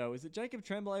talent show? Is it Jacob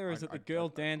Tremblay or is it the girl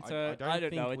dancer? I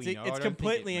don't know. It's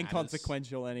completely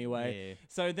inconsequential anyway. Yeah.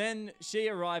 So then she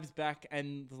arrives back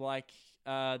and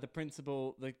the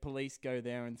principal, the police go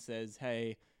there and says,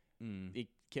 "Hey, he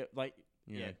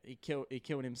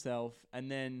killed himself,"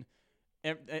 and then.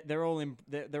 They're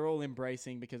all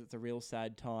embracing because it's a real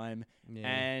sad time,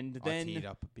 and then I teared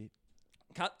up a bit.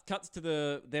 Cuts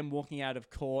to them walking out of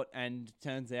court, and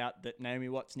turns out that Naomi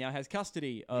Watts now has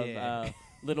custody of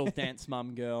little dance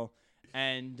mum girl,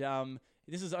 and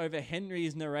this is over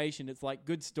Henry's narration. It's like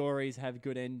good stories have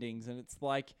good endings, and it's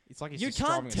like he's you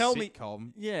can't tell me.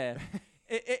 Yeah.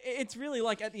 It's really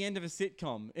like at the end of a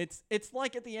sitcom. It's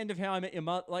like at the end of How I Met Your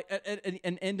Mother, like at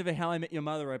an end of a How I Met Your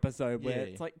Mother episode where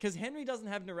it's like, because Henry doesn't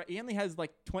have he only has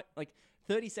like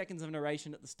 30 seconds of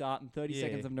narration at the start and 30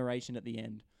 seconds of narration at the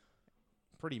end.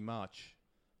 Pretty much.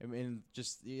 I mean,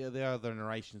 just the other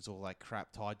narrations all like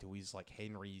crap tied to his like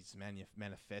Henry's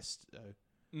manifesto.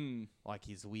 Like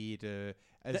his weird the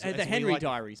Henry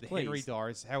Diaries, please. Henry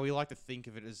Diaries. How we like to think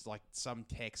of it as like some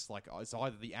text, like it's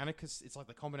either the anarchist. It's like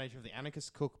the combination of the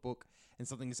anarchist cookbook and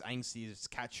something as angsty as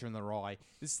Catcher in the Rye.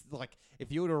 This like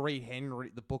if you were to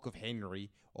read the book of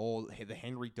Henry or the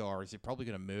Henry Diaries, you're probably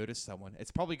going to murder someone.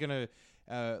 It's probably going to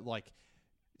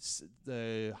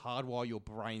the hardwire your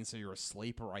brain so you're a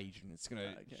sleeper agent. It's going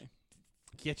to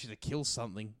get you to kill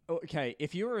something. Okay,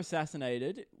 if you were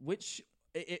assassinated,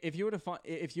 if you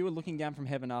were looking down from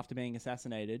heaven after being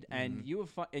assassinated, and you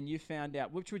found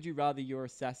out, which would you rather your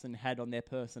assassin had on their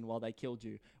person while they killed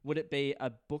you? Would it be a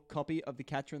book copy of The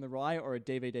Catcher in the Rye or a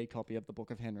DVD copy of the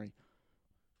Book of Henry?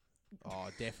 Oh,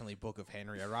 definitely Book of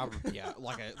Henry. I'd rather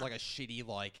like a shitty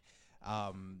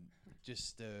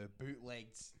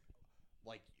bootlegged.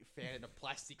 Like found in a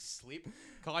plastic slip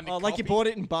kind of. Oh, like you bought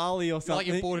it in Bali or something.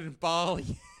 Like you bought it in Bali.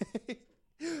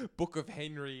 Book of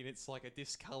Henry, and it's like a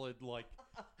discoloured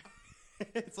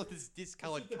It's like this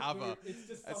discoloured cover. It's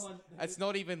just It's, someone. it's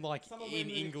not even like someone in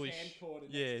with a English. camcorder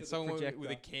next Yeah, to the someone with a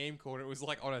projector. camcorder. It was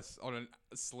like on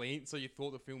a slant, so you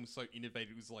thought the film was so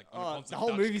innovative. It was like on a Oh, constant the whole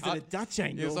Dutch movie's cut. in a Dutch Yeah,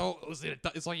 angle.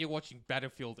 it's like you're watching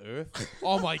Battlefield Earth.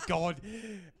 Oh my god,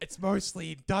 it's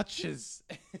mostly in Dutches.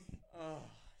 Oh,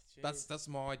 That's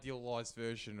my idealized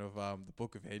version of the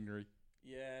Book of Henry.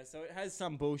 yeah. So it has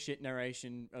some bullshit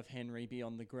narration of Henry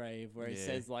beyond the grave, where he Yeah.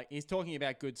 says like he's talking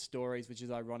about good stories, which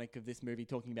is ironic of this movie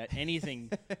talking about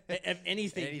anything,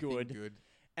 anything good.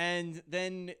 And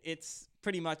then it's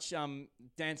pretty much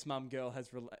Dance Mum Girl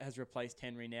has replaced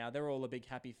Henry now. They're all a big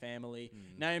happy family.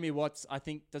 Naomi Watts, I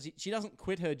think, she doesn't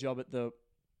quit her job at the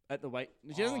wait.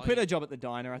 She doesn't quit her job at the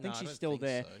diner. I think No, I she's don't still think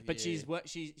there. so, But yeah.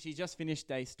 she just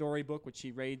finished a storybook which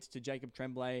she reads to Jacob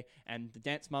Tremblay and the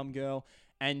Dance Mum Girl,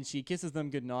 and she kisses them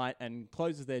goodnight and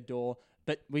closes their door.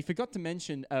 But we forgot to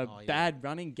mention a yeah. bad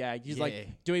running gag. He's Yeah.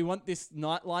 like, "Do we want this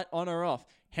nightlight on or off?"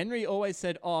 Henry always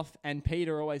said off, and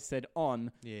Peter always said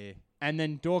on. Yeah, And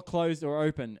then door closed or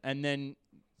open, and then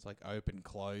it's like open,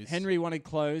 close. Henry wanted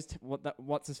closed.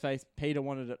 What's his face? Peter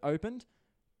wanted it opened.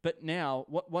 But now,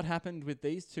 what happened with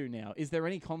these two? Now, is there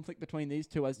any conflict between these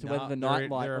two as to whether the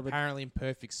nightlight they're or the apparently in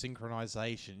perfect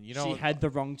synchronization. You know, she what- had the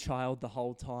wrong child the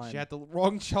whole time? She had the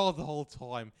wrong child the whole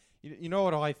time. You know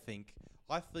what I think?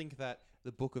 I think that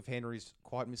the Book of Henry is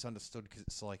quite misunderstood because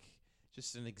it's like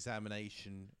just an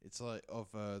examination. It's like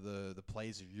of the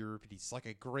plays of Euripides. It's like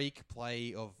a Greek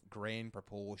play of grand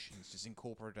proportions, just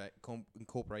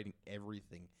incorporating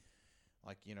everything.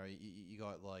 Like you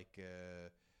got like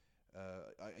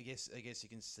I guess you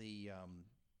can see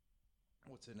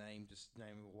what's her name? Just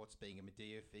name what's being a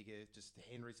Medea figure. Just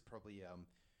Henry's probably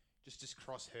just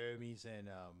cross Hermes and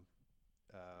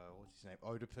what's his name?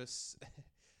 Oedipus.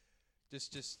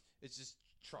 just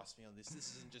trust me on this.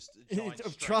 This isn't just a giant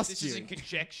stretch. Trust This you. isn't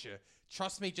conjecture.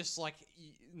 Trust me, just like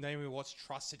Naomi Watts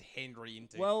trusted Henry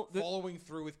into Well, following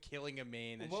through with killing a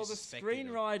man. And Well, she the suspected him.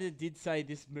 screenwriter did say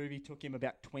this movie took him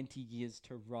about 20 years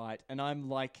to write, and I'm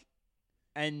like,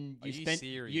 and Are you you spent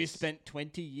serious?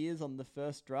 20 years on the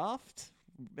first draft.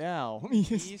 Wow.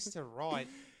 He used to write.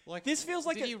 Like This feels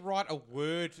like did a- he write a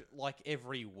word like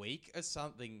every week or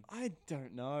something? I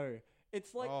don't know.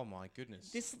 It's like Oh my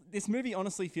goodness! this movie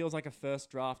honestly feels like a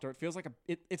first draft, or it feels like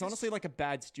it's honestly like a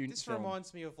bad student This film.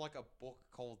 reminds me of like a book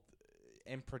called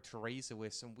Emperor Teresa, where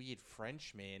some weird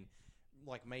French man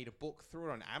like made a book, threw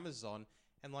it on Amazon,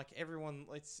 and like everyone,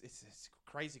 it's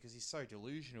crazy because he's so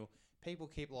delusional. People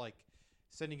keep like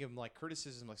sending him like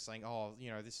criticism, like saying, "Oh,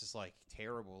 this is like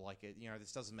terrible. Like,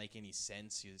 this doesn't make any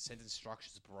sense. Your sentence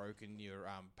structure's broken. Your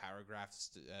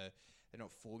paragraphs they're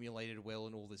not formulated well,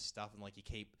 and all this stuff. And like you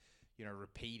keep."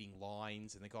 Repeating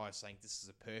lines, and the guy's saying this is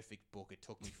a perfect book. It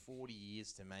took me 40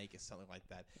 years to make, or something like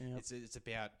that. Yep. It's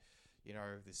about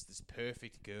this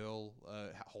perfect girl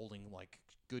holding like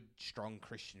good, strong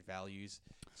Christian values.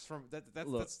 It's from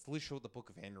that's literally what the Book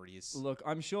of Henry is. Look,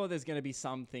 I'm sure there's going to be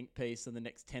some think piece in the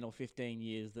next 10 or 15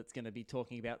 years that's going to be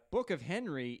talking about Book of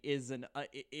Henry is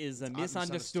a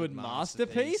misunderstood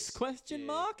masterpiece? Question Yeah.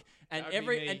 mark. And That would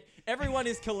be me. and everyone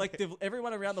is collective.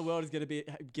 Everyone around the world is going to give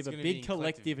It's a gonna be big in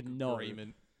collective no.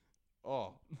 agreement.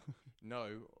 Oh no!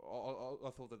 I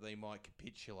thought that they might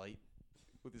capitulate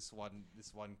with this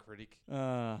one critic,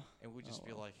 and we'll just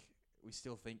be like, we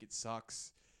still think it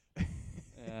sucks.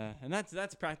 And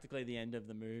that's practically the end of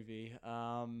the movie.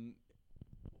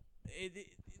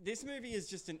 This movie is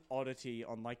just an oddity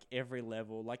on like every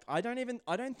level. Like I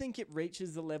don't think it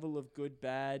reaches the level of good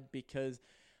bad because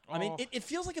I mean it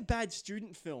feels like a bad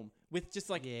student film with just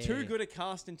like too good a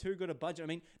cast and too good a budget. I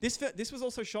mean this was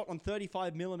also shot on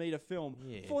 35mm film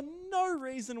for no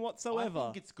reason whatsoever. I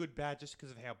think it's good bad just because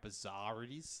of how bizarre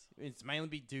it is. It's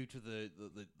mainly due to the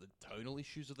tonal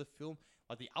issues of the film.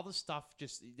 Like the other stuff,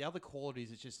 the other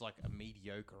qualities, it's just like a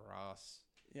mediocre ass.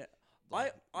 Yeah.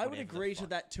 Like, I would whatever the agree to fuck.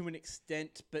 that to an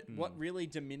extent, but what really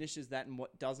diminishes that and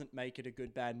what doesn't make it a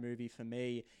good bad movie for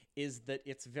me is that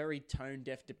it's very tone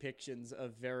deaf depictions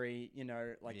of very,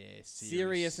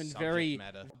 serious and subject very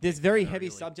matter. there's very No, heavy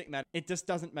really. subject matter. It just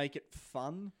doesn't make it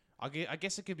fun. I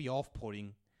guess it could be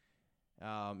off-putting,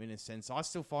 in a sense. I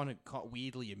still find it quite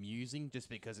weirdly amusing, just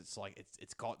because it's like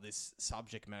it's got this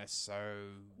subject matter so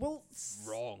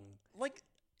wrong. Like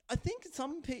I think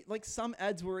some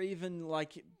ads were even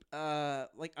like I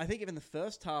think even the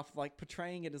first half like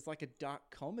portraying it as like a dark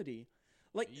comedy.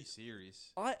 Like Are you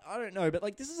serious? I don't know, but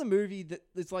like this is a movie that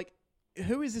it's like,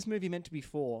 who is this movie meant to be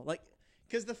for? Like,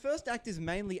 because the first act is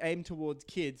mainly aimed towards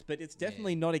kids, but it's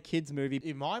definitely not a kids movie.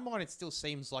 In my mind, it still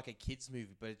seems like a kids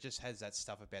movie, but it just has that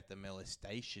stuff about the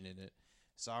molestation in it.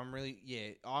 So I'm really,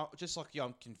 just like you,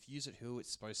 I'm confused at who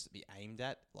it's supposed to be aimed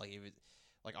at. Like if it,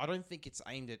 like I don't think it's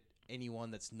aimed at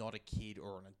anyone that's not a kid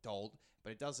or an adult,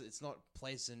 but it's not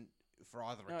pleasant for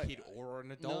either a kid or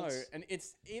an adult. No, and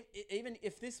it's even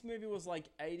if this movie was like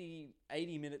 80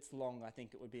 minutes long, I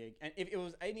think it would be. And if it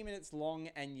was 80 minutes long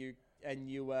and you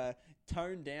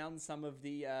tone down some of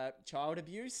the child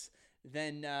abuse,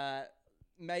 then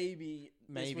maybe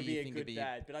this would be a good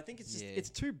dad. But I think it's just it's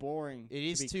too boring. It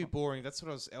is too boring. That's what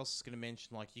I was going to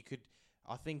mention. Like you could.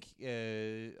 I think I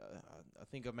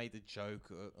made the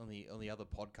joke on the other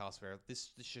podcast where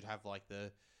this should have like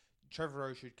the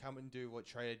Trevorrow should come and do what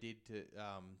Trader did to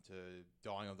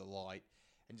Dying of the Light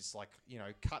and just like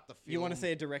cut the film. You want to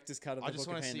see a director's cut of the Book of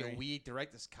Henry? I just want to see a weird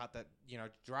director's cut that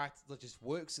that just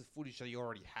works with footage that he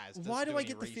already has. Why do I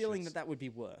get the feeling that would be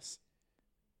worse?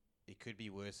 It could be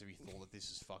worse if you thought that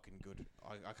this is fucking good.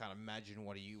 I can't imagine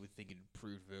what you would think an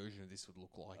improved version of this would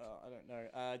look like. I don't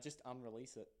know. Just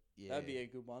unrelease it. Yeah. That'd be a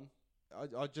good one.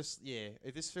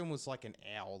 If this film was like an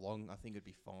hour long, I think it'd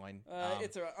be fine.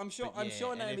 It's alright. I'm sure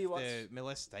Naomi Watts. If the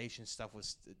molestation stuff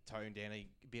was toned down a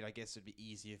bit, I guess it'd be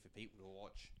easier for people to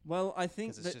watch. Well, I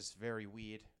think because it's just very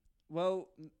weird. Well,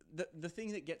 the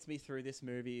thing that gets me through this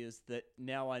movie is that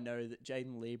now I know that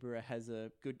Jaden Lieber has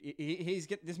a good.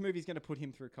 This movie's going to put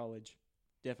him through college,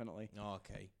 definitely. Oh,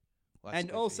 okay. Well,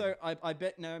 and also, I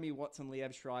bet Naomi Watts and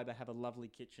Liev Schreiber have a lovely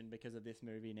kitchen because of this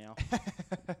movie now.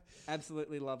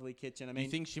 Absolutely lovely kitchen. I mean, you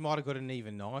think she might have got an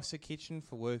even nicer kitchen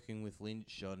for working with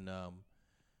Lynch on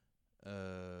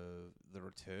The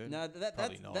Return? No,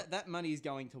 that money is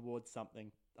going towards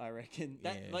something. I reckon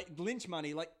like Lynch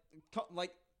money, like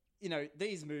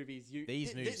these movies.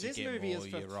 This movie is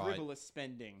for frivolous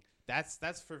spending.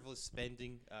 That's frivolous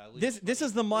spending. This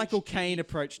is the Michael Caine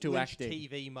approach to Lynch acting.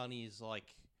 TV money is like.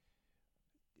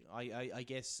 I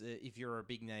guess if you're a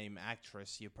big name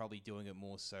actress, you're probably doing it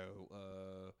more so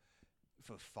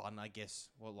for fun. I guess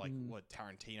what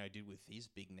Tarantino did with his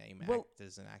big name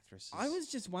actors and actresses. I was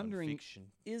just wondering,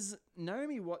 is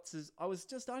Naomi Watts' I was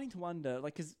just starting to wonder,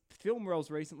 like, because film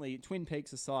roles recently, Twin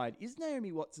Peaks aside, is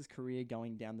Naomi Watts' career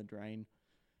going down the drain?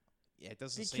 Yeah, it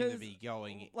doesn't seem to be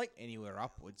going anywhere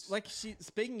upwards. Like,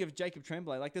 speaking of Jacob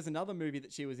Tremblay, like, there's another movie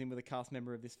that she was in with a cast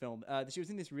member of this film. She was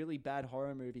in this really bad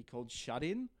horror movie called Shut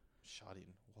In. Shut In?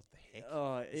 What the heck?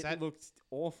 Oh, it looked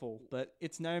awful. But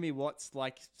it's Naomi Watts,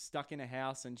 like, stuck in a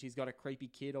house and she's got a creepy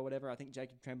kid or whatever. I think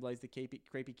Jacob Tremblay's the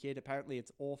creepy kid. Apparently,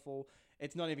 it's awful.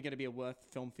 It's not even going to be a worth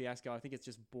film fiasco. I think it's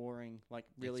just boring, like,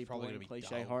 really boring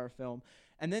cliche horror film.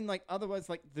 And then, like, otherwise,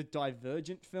 like, the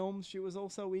Divergent films she was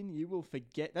also in, you will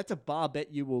forget. That's a bar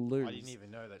bet you will lose. I didn't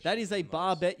even know that. That is a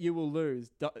bar bet you will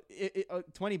lose.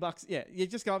 $20. Yeah, you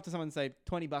just go up to someone and say,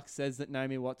 $20 says that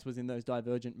Naomi Watts was in those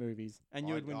Divergent movies. And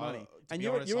you would win money. And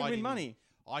you would win money.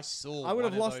 I would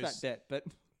have lost that bet, but...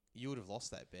 You would have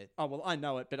lost that bet. Oh, well, I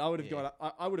know it, but I would have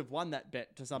I would have won that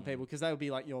bet to some people because they would be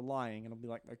like, you're lying. And I'll be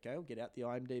like, okay, I'll get out the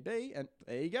IMDb and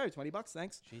there you go, $20,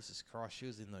 thanks. Jesus Christ, she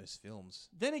was in those films.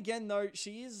 Then again, though,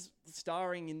 she is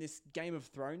starring in this Game of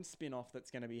Thrones spin-off that's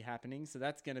going to be happening. So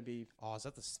that's going to be... Oh, is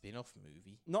that the spin-off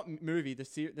movie? Not movie.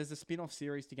 There's a spin-off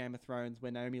series to Game of Thrones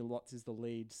where Naomi Watts is the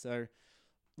lead. So...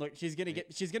 Look, she's gonna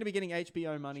be getting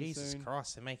HBO money soon. Jesus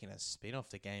Christ, they're making a spin-off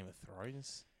to Game of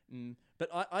Thrones. But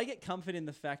I get comfort in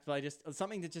the fact that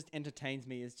something that just entertains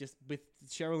me is just with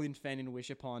Sherilyn Fenn in Wish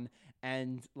Upon,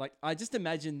 and like I just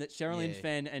imagine that Sherilyn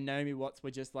Fenn and Naomi Watts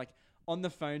were just like on the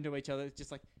phone to each other,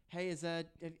 just like, hey, have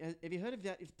you heard of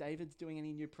that? If David's doing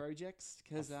any new projects,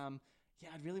 because I'd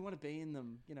really want to be in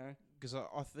them, you know. Because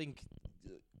I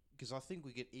think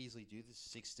we could easily do the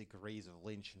 6 Degrees of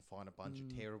Lynch and find a bunch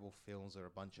of terrible films or a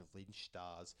bunch of Lynch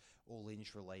stars or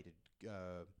Lynch-related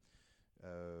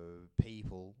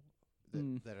people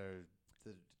that are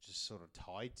just sort of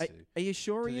tied to. Are you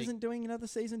sure he isn't doing another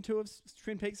season 2 of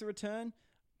Twin Peaks: The Return?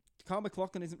 Kyle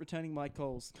MacLachlan isn't returning my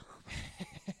calls.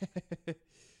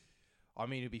 I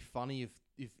mean, it'd be funny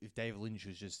if David Lynch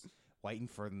was just waiting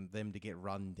for them to get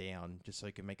run down just so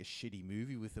he can make a shitty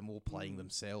movie with them all playing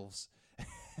themselves.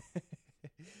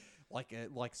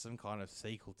 like some kind of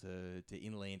sequel to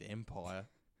Inland Empire.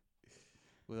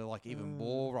 Where they're like even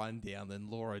more run down than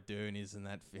Laura Dern is in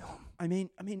that film. I mean,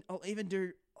 I'll even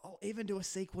do a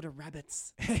sequel to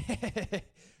Rabbits.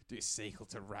 Do a sequel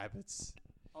to Rabbits.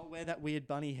 I'll wear that weird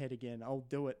bunny head again. I'll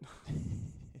do it.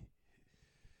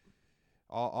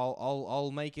 I'll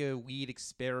make a weird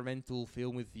experimental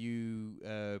film with you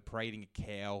parading a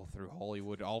cow through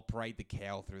Hollywood. I'll parade the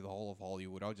cow through the whole of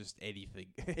Hollywood. I'll just anything.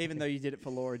 Even though you did it for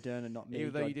Laura Dern and not me.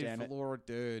 Even though you did it for Laura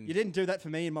Dern. You didn't do that for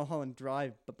me in Mulholland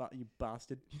Drive, you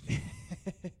bastard.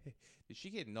 Did she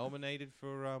get nominated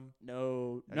for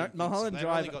No, I no. didn't think so. Mulholland They've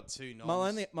Drive. only got 2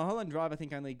 noms. Mulholland Drive, I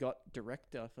think, only got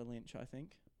director for Lynch. I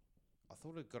think. I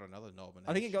thought it got another nomination.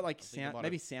 I think it got like I think it sound, might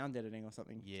maybe have- sound editing or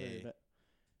something. Yeah. Too, but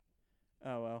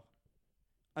oh well.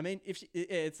 I mean, if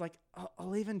it's like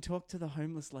I'll even talk to the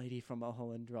homeless lady from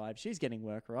Mulholland Drive. She's getting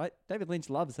work, right? David Lynch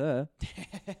loves her.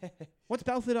 What's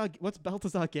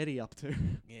Balthazar Getty up to?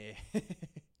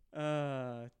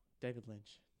 Yeah. David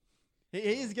Lynch. He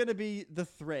is going to be the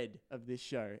thread of this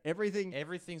show. Everything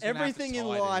Everything in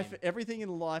life, everything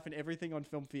in life, and everything on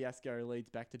Film Fiasco leads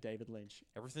back to David Lynch.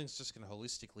 Everything's just going to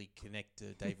holistically connect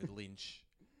to David Lynch.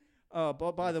 Oh,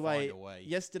 but by the Find way, a way.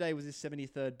 yesterday was his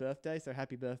 73rd birthday, so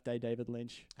happy birthday, David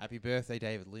Lynch. Happy birthday,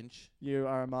 David Lynch. You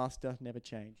are a master, never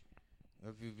change.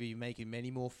 We'll be making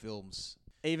many more films.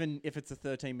 Even if it's a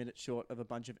 13-minute short of a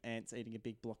bunch of ants eating a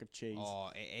big block of cheese.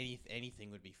 Oh,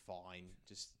 anything would be fine.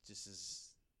 Just as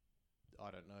I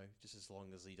don't know. Just as long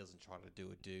as he doesn't try to do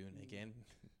a Dune again.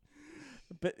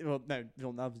 But well, no,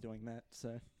 Villeneuve's doing that.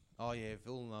 So. Oh yeah,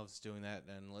 Villeneuve's doing that,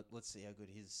 and let's see how good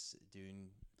his Dune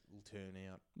will turn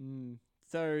out.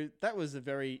 So that was a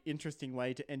very interesting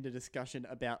way to end a discussion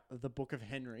about the Book of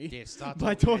Henry. Yeah, start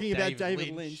by talking about David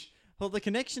Lynch. Lynch. Well, the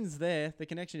connection's there. The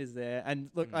connection is there.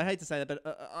 And look, I hate to say that,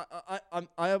 but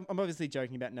I'm obviously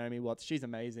joking about Naomi Watts. She's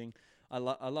amazing. I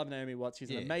love Naomi Watts.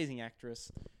 She's an amazing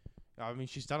actress. I mean,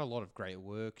 she's done a lot of great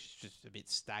work. She's just a bit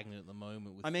stagnant at the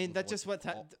moment. That's just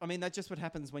what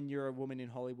happens when you're a woman in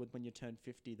Hollywood when you turn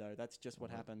 50, though. That's just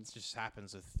what happens. It just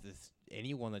happens with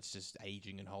anyone that's just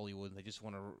aging in Hollywood. They just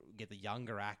want to get the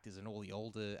younger actors, and all the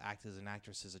older actors and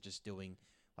actresses are just doing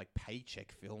like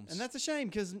paycheck films. And that's a shame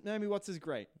because Naomi Watts is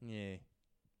great. Yeah.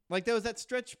 Like there was that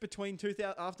stretch between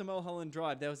after Mulholland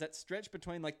Drive, there was that stretch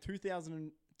between like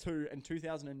 2002 and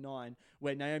 2009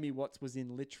 where Naomi Watts was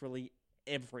in literally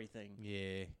everything.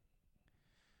 Yeah.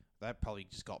 That probably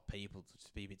just got people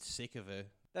to be a bit sick of her.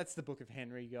 That's the Book of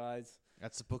Henry, guys.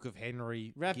 That's the Book of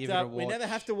Henry. Wrapped Give up. It a watch. We never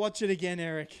have to watch it again,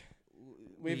 Eric.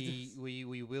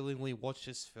 We willingly watch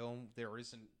this film. There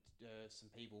isn't some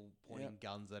people pointing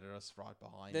guns at us right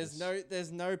behind us.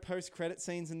 There's no post-credit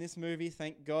scenes in this movie.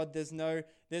 Thank God. There's no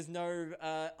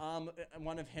arm,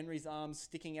 one of Henry's arms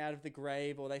sticking out of the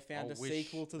grave, or they found a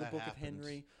sequel to the Book of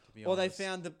Henry, or they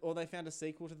found a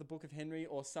sequel to the Book of Henry,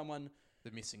 or someone.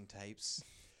 The missing tapes.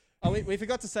 Oh, we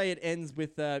forgot to say it ends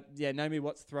with Naomi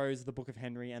Watts throws the Book of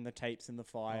Henry and the tapes in the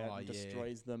fire and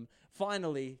destroys them.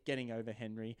 Finally getting over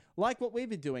Henry, like what we've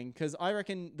been doing, because I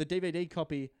reckon the DVD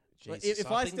copy. Jesus,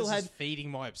 if I still had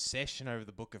feeding my obsession over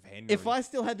the Book of Henry. If I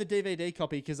still had the DVD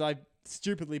copy, because I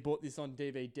stupidly bought this on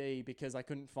DVD because I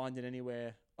couldn't find it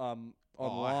anywhere online.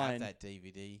 I have that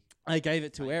DVD. I gave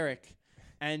it to Eric.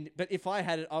 But if I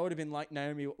had it, I would have been like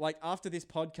Naomi. Like after this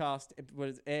podcast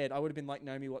was aired, I would have been like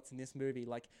Naomi Watts in this movie,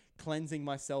 like cleansing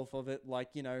myself of it, like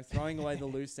throwing away the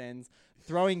loose ends,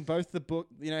 throwing both the book,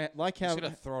 like how. Just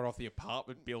gonna throw it off the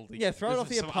apartment building. Yeah, throw it off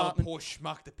the apartment. Other poor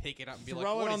schmuck to pick it up and be like,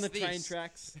 throw "What it is on the this?" train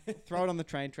tracks. Throw it on the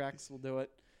train tracks. We'll do it.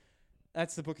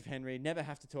 That's the Book of Henry. Never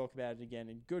have to talk about it again.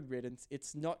 And good riddance.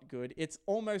 It's not good. It's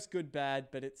almost good bad,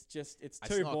 but it's too boring.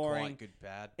 It's not quite good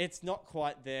bad. It's not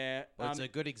quite there. But it's a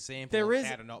good example of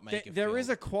how to not make a film. There is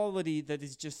a quality that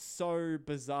is just so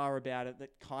bizarre about it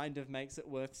that kind of makes it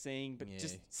worth seeing, but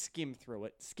just skim through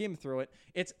it. Skim through it.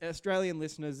 It's Australian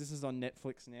listeners. This is on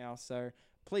Netflix now, so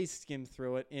please skim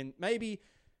through it. And maybe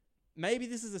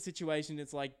this is a situation.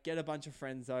 It's like get a bunch of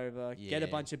friends over, get a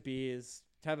bunch of beers,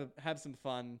 have some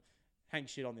fun. Hang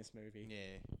shit on this movie.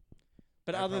 Yeah.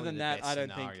 But other than that, I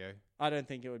don't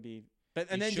think it would be. But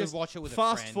and then just watch it with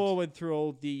fast forward through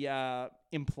all the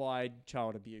implied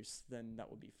child abuse, then that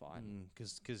would be fine.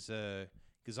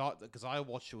 Because I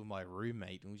watched it with my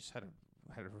roommate and we just had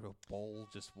a real ball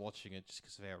just watching it just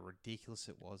because of how ridiculous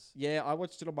it was. Yeah, I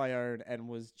watched it on my own and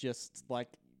was just like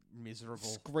miserable,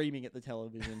 screaming at the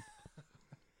television.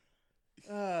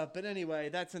 But anyway,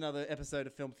 that's another episode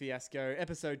of Film Fiasco.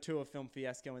 Episode 2 of Film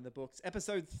Fiasco in the books.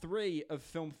 Episode 3 of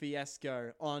Film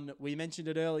Fiasco we mentioned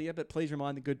it earlier, but please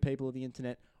remind the good people of the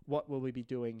internet, what will we be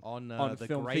doing on the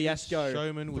Film Greatest Fiasco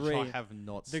Showman, 3, which I have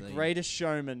not seen. The Greatest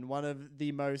Showman, one of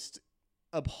the most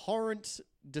abhorrent,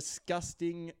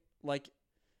 disgusting,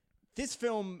 this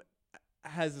film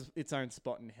has its own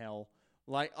spot in hell.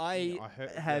 I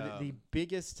have the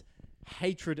biggest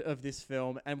hatred of this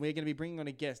film, and we're going to be bringing on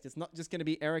a guest. It's not just going to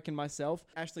be Eric and myself.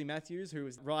 Ashley Matthews, who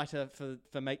is writer for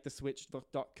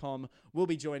MakeTheSwitch.com, will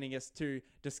be joining us to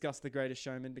discuss The Greatest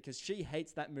Showman because she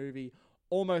hates that movie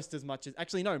almost as much as...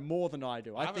 Actually, no, more than I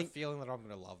do. I have a feeling that I'm going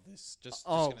to love this. Just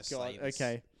God, say this.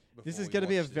 Okay. This is going to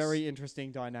be a very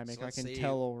interesting dynamic. So I can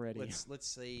tell already. Let's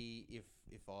see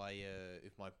if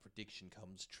my prediction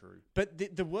comes true.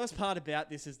 But the worst part about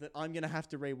this is that I'm gonna have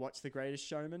to rewatch The Greatest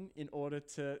Showman in order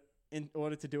to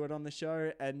do it on the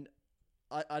show, and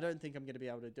I don't think I'm gonna be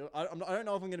able to do it. I don't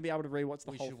know if I'm gonna be able to rewatch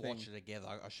the whole thing. We should watch it together.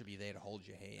 I should be there to hold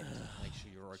your hand, make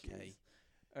sure you're okay.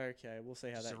 Okay, we'll see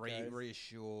how that goes.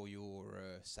 Reassure your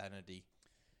sanity.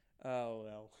 Oh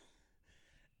well.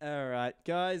 All right,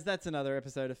 guys, that's another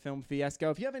episode of Film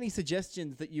Fiasco. If you have any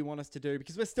suggestions that you want us to do,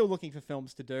 because we're still looking for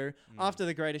films to do after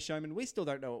The Greatest Showman, we still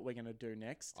don't know what we're going to do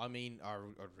next. I mean, I'd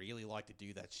really like to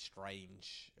do that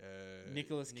strange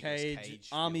Nicolas Cage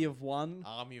Army film. of One.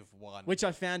 Army of One. Which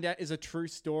I found out is a true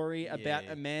story about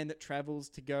a man that travels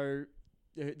to go,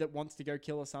 that wants to go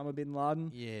kill Osama bin Laden.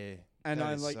 Yeah. And that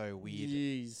I'm is like, so weird.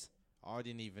 Jeez. I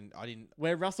didn't.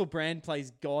 Where Russell Brand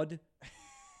plays God.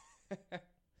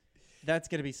 That's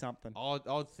going to be something.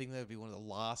 I'd think that would be one of the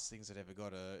last things that ever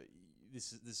got a.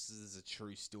 This is a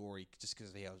true story, just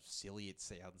because of how silly it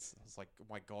sounds. I was like, oh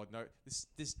my god, no!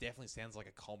 This definitely sounds like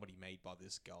a comedy made by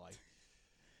this guy,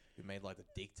 who made like The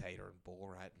Dictator and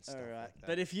Borat and stuff like that.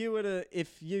 But if you, I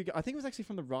think it was actually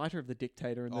from the writer of The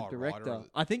Dictator and the director. Writer.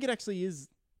 I think it actually is.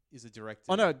 Is a director?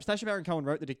 Oh no, Sacha Baron Cohen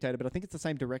wrote The Dictator, but I think it's the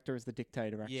same director as The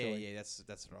Dictator. Actually, yeah, that's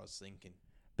what I was thinking.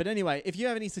 But anyway, if you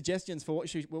have any suggestions for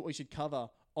what we should cover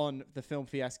on the Film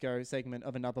Fiasco segment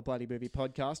of Another Bloody Movie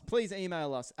Podcast, please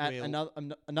email us at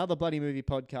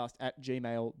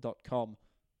anotherbloodymovie@gmail.com.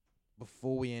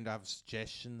 Before we end, I have a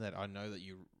suggestion that I know that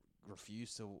you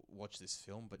refuse to watch this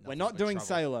film, but we're not doing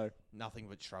Salo. Nothing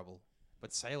but trouble.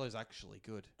 But Salo's actually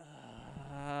good.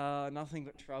 Nothing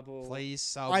but trouble. Please,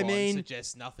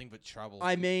 suggest Nothing But Trouble.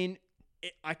 I mean,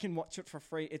 I can watch it for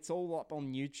free. It's all up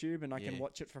on YouTube, and I can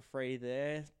watch it for free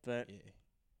there. But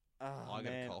I got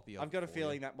a copy of I've got a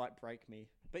feeling that might break me.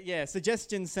 But yeah,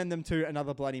 suggestions, send them to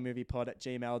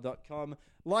anotherbloodymoviepod@gmail.com.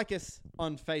 Like us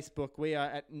on Facebook. We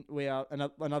are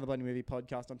Another Bloody Movie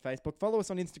Podcast on Facebook. Follow us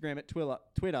on Instagram at Twitter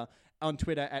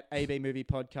at AB Movie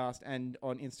Podcast, and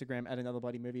on Instagram at Another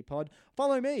Bloody Movie Pod.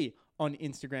 Follow me on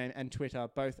Instagram and Twitter,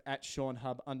 both at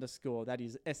SeanHub_. That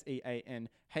is SEANHUB_.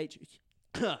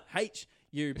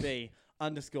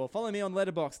 Follow me on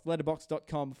Letterboxd,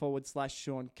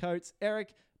 letterboxd.com/Sean Coates.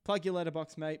 Eric, plug your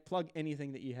Letterboxd, mate. Plug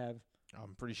anything that you have.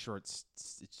 I'm pretty sure it's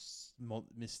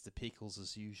Mr. Pickles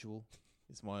as usual.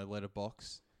 It's my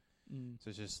letterbox. So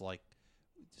it's just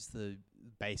the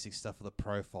basic stuff of the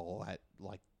profile at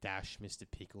like --Mr.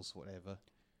 Pickles, whatever.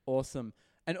 Awesome.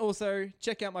 And also,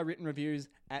 check out my written reviews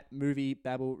at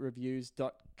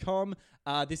moviebabblereviews.com.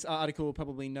 This article will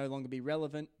probably no longer be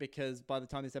relevant because by the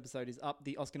time this episode is up,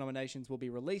 the Oscar nominations will be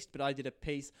released. But I did a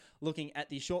piece looking at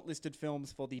the shortlisted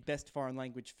films for the Best Foreign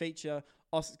Language Feature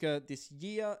Oscar this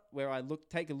year, where I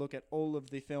take a look at all of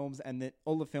the films and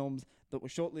all the films that were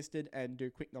shortlisted and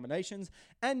do quick nominations.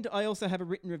 And I also have a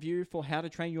written review for How to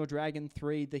Train Your Dragon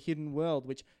 3: The Hidden World,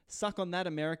 which, suck on that,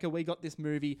 America. We got this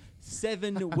movie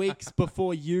 7 weeks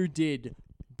before you did,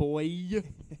 boy.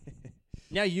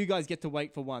 Now you guys get to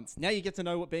wait for once. Now you get to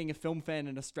know what being a film fan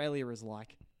in Australia is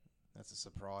like. That's a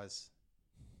surprise.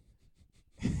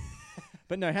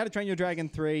 But no, How to Train Your Dragon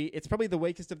 3, it's probably the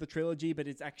weakest of the trilogy, but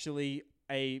it's actually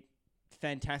a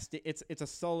fantastic... It's a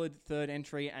solid third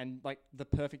entry and like the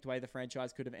perfect way the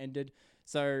franchise could have ended.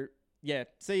 So, yeah,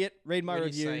 see it, read my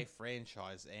review. When you say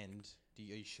franchise end, are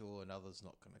you sure another's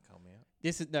not going to come out?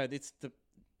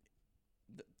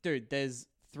 Dude, there's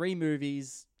 3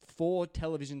 movies, 4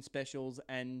 television specials,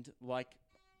 and like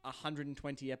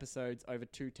 120 episodes over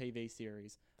 2 TV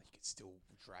series. But you could still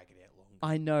drag it out longer.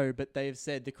 I know, but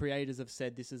the creators have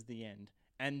said this is the end.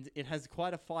 And it has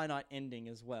quite a finite ending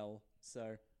as well,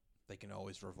 so... They can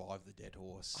always revive the dead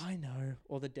horse. I know.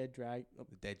 Or the dead dragon.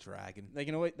 The dead dragon. They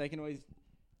can always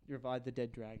revive the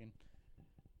dead dragon.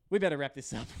 We better wrap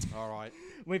this up. All right.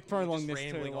 We've prolonged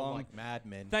this too long. On like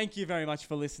madmen. Thank you very much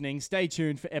for listening. Stay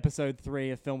tuned for episode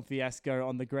 3 of Film Fiasco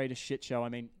on the Greatest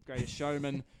Showman.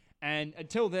 And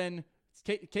until then,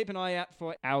 keep an eye out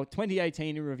for our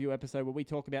 2018 review episode where we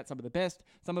talk about some of the best,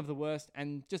 some of the worst,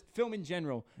 and just film in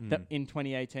general in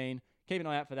 2018. Keep an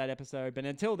eye out for that episode. But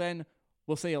until then,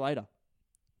 we'll see you later.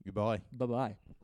 Goodbye. Bye-bye.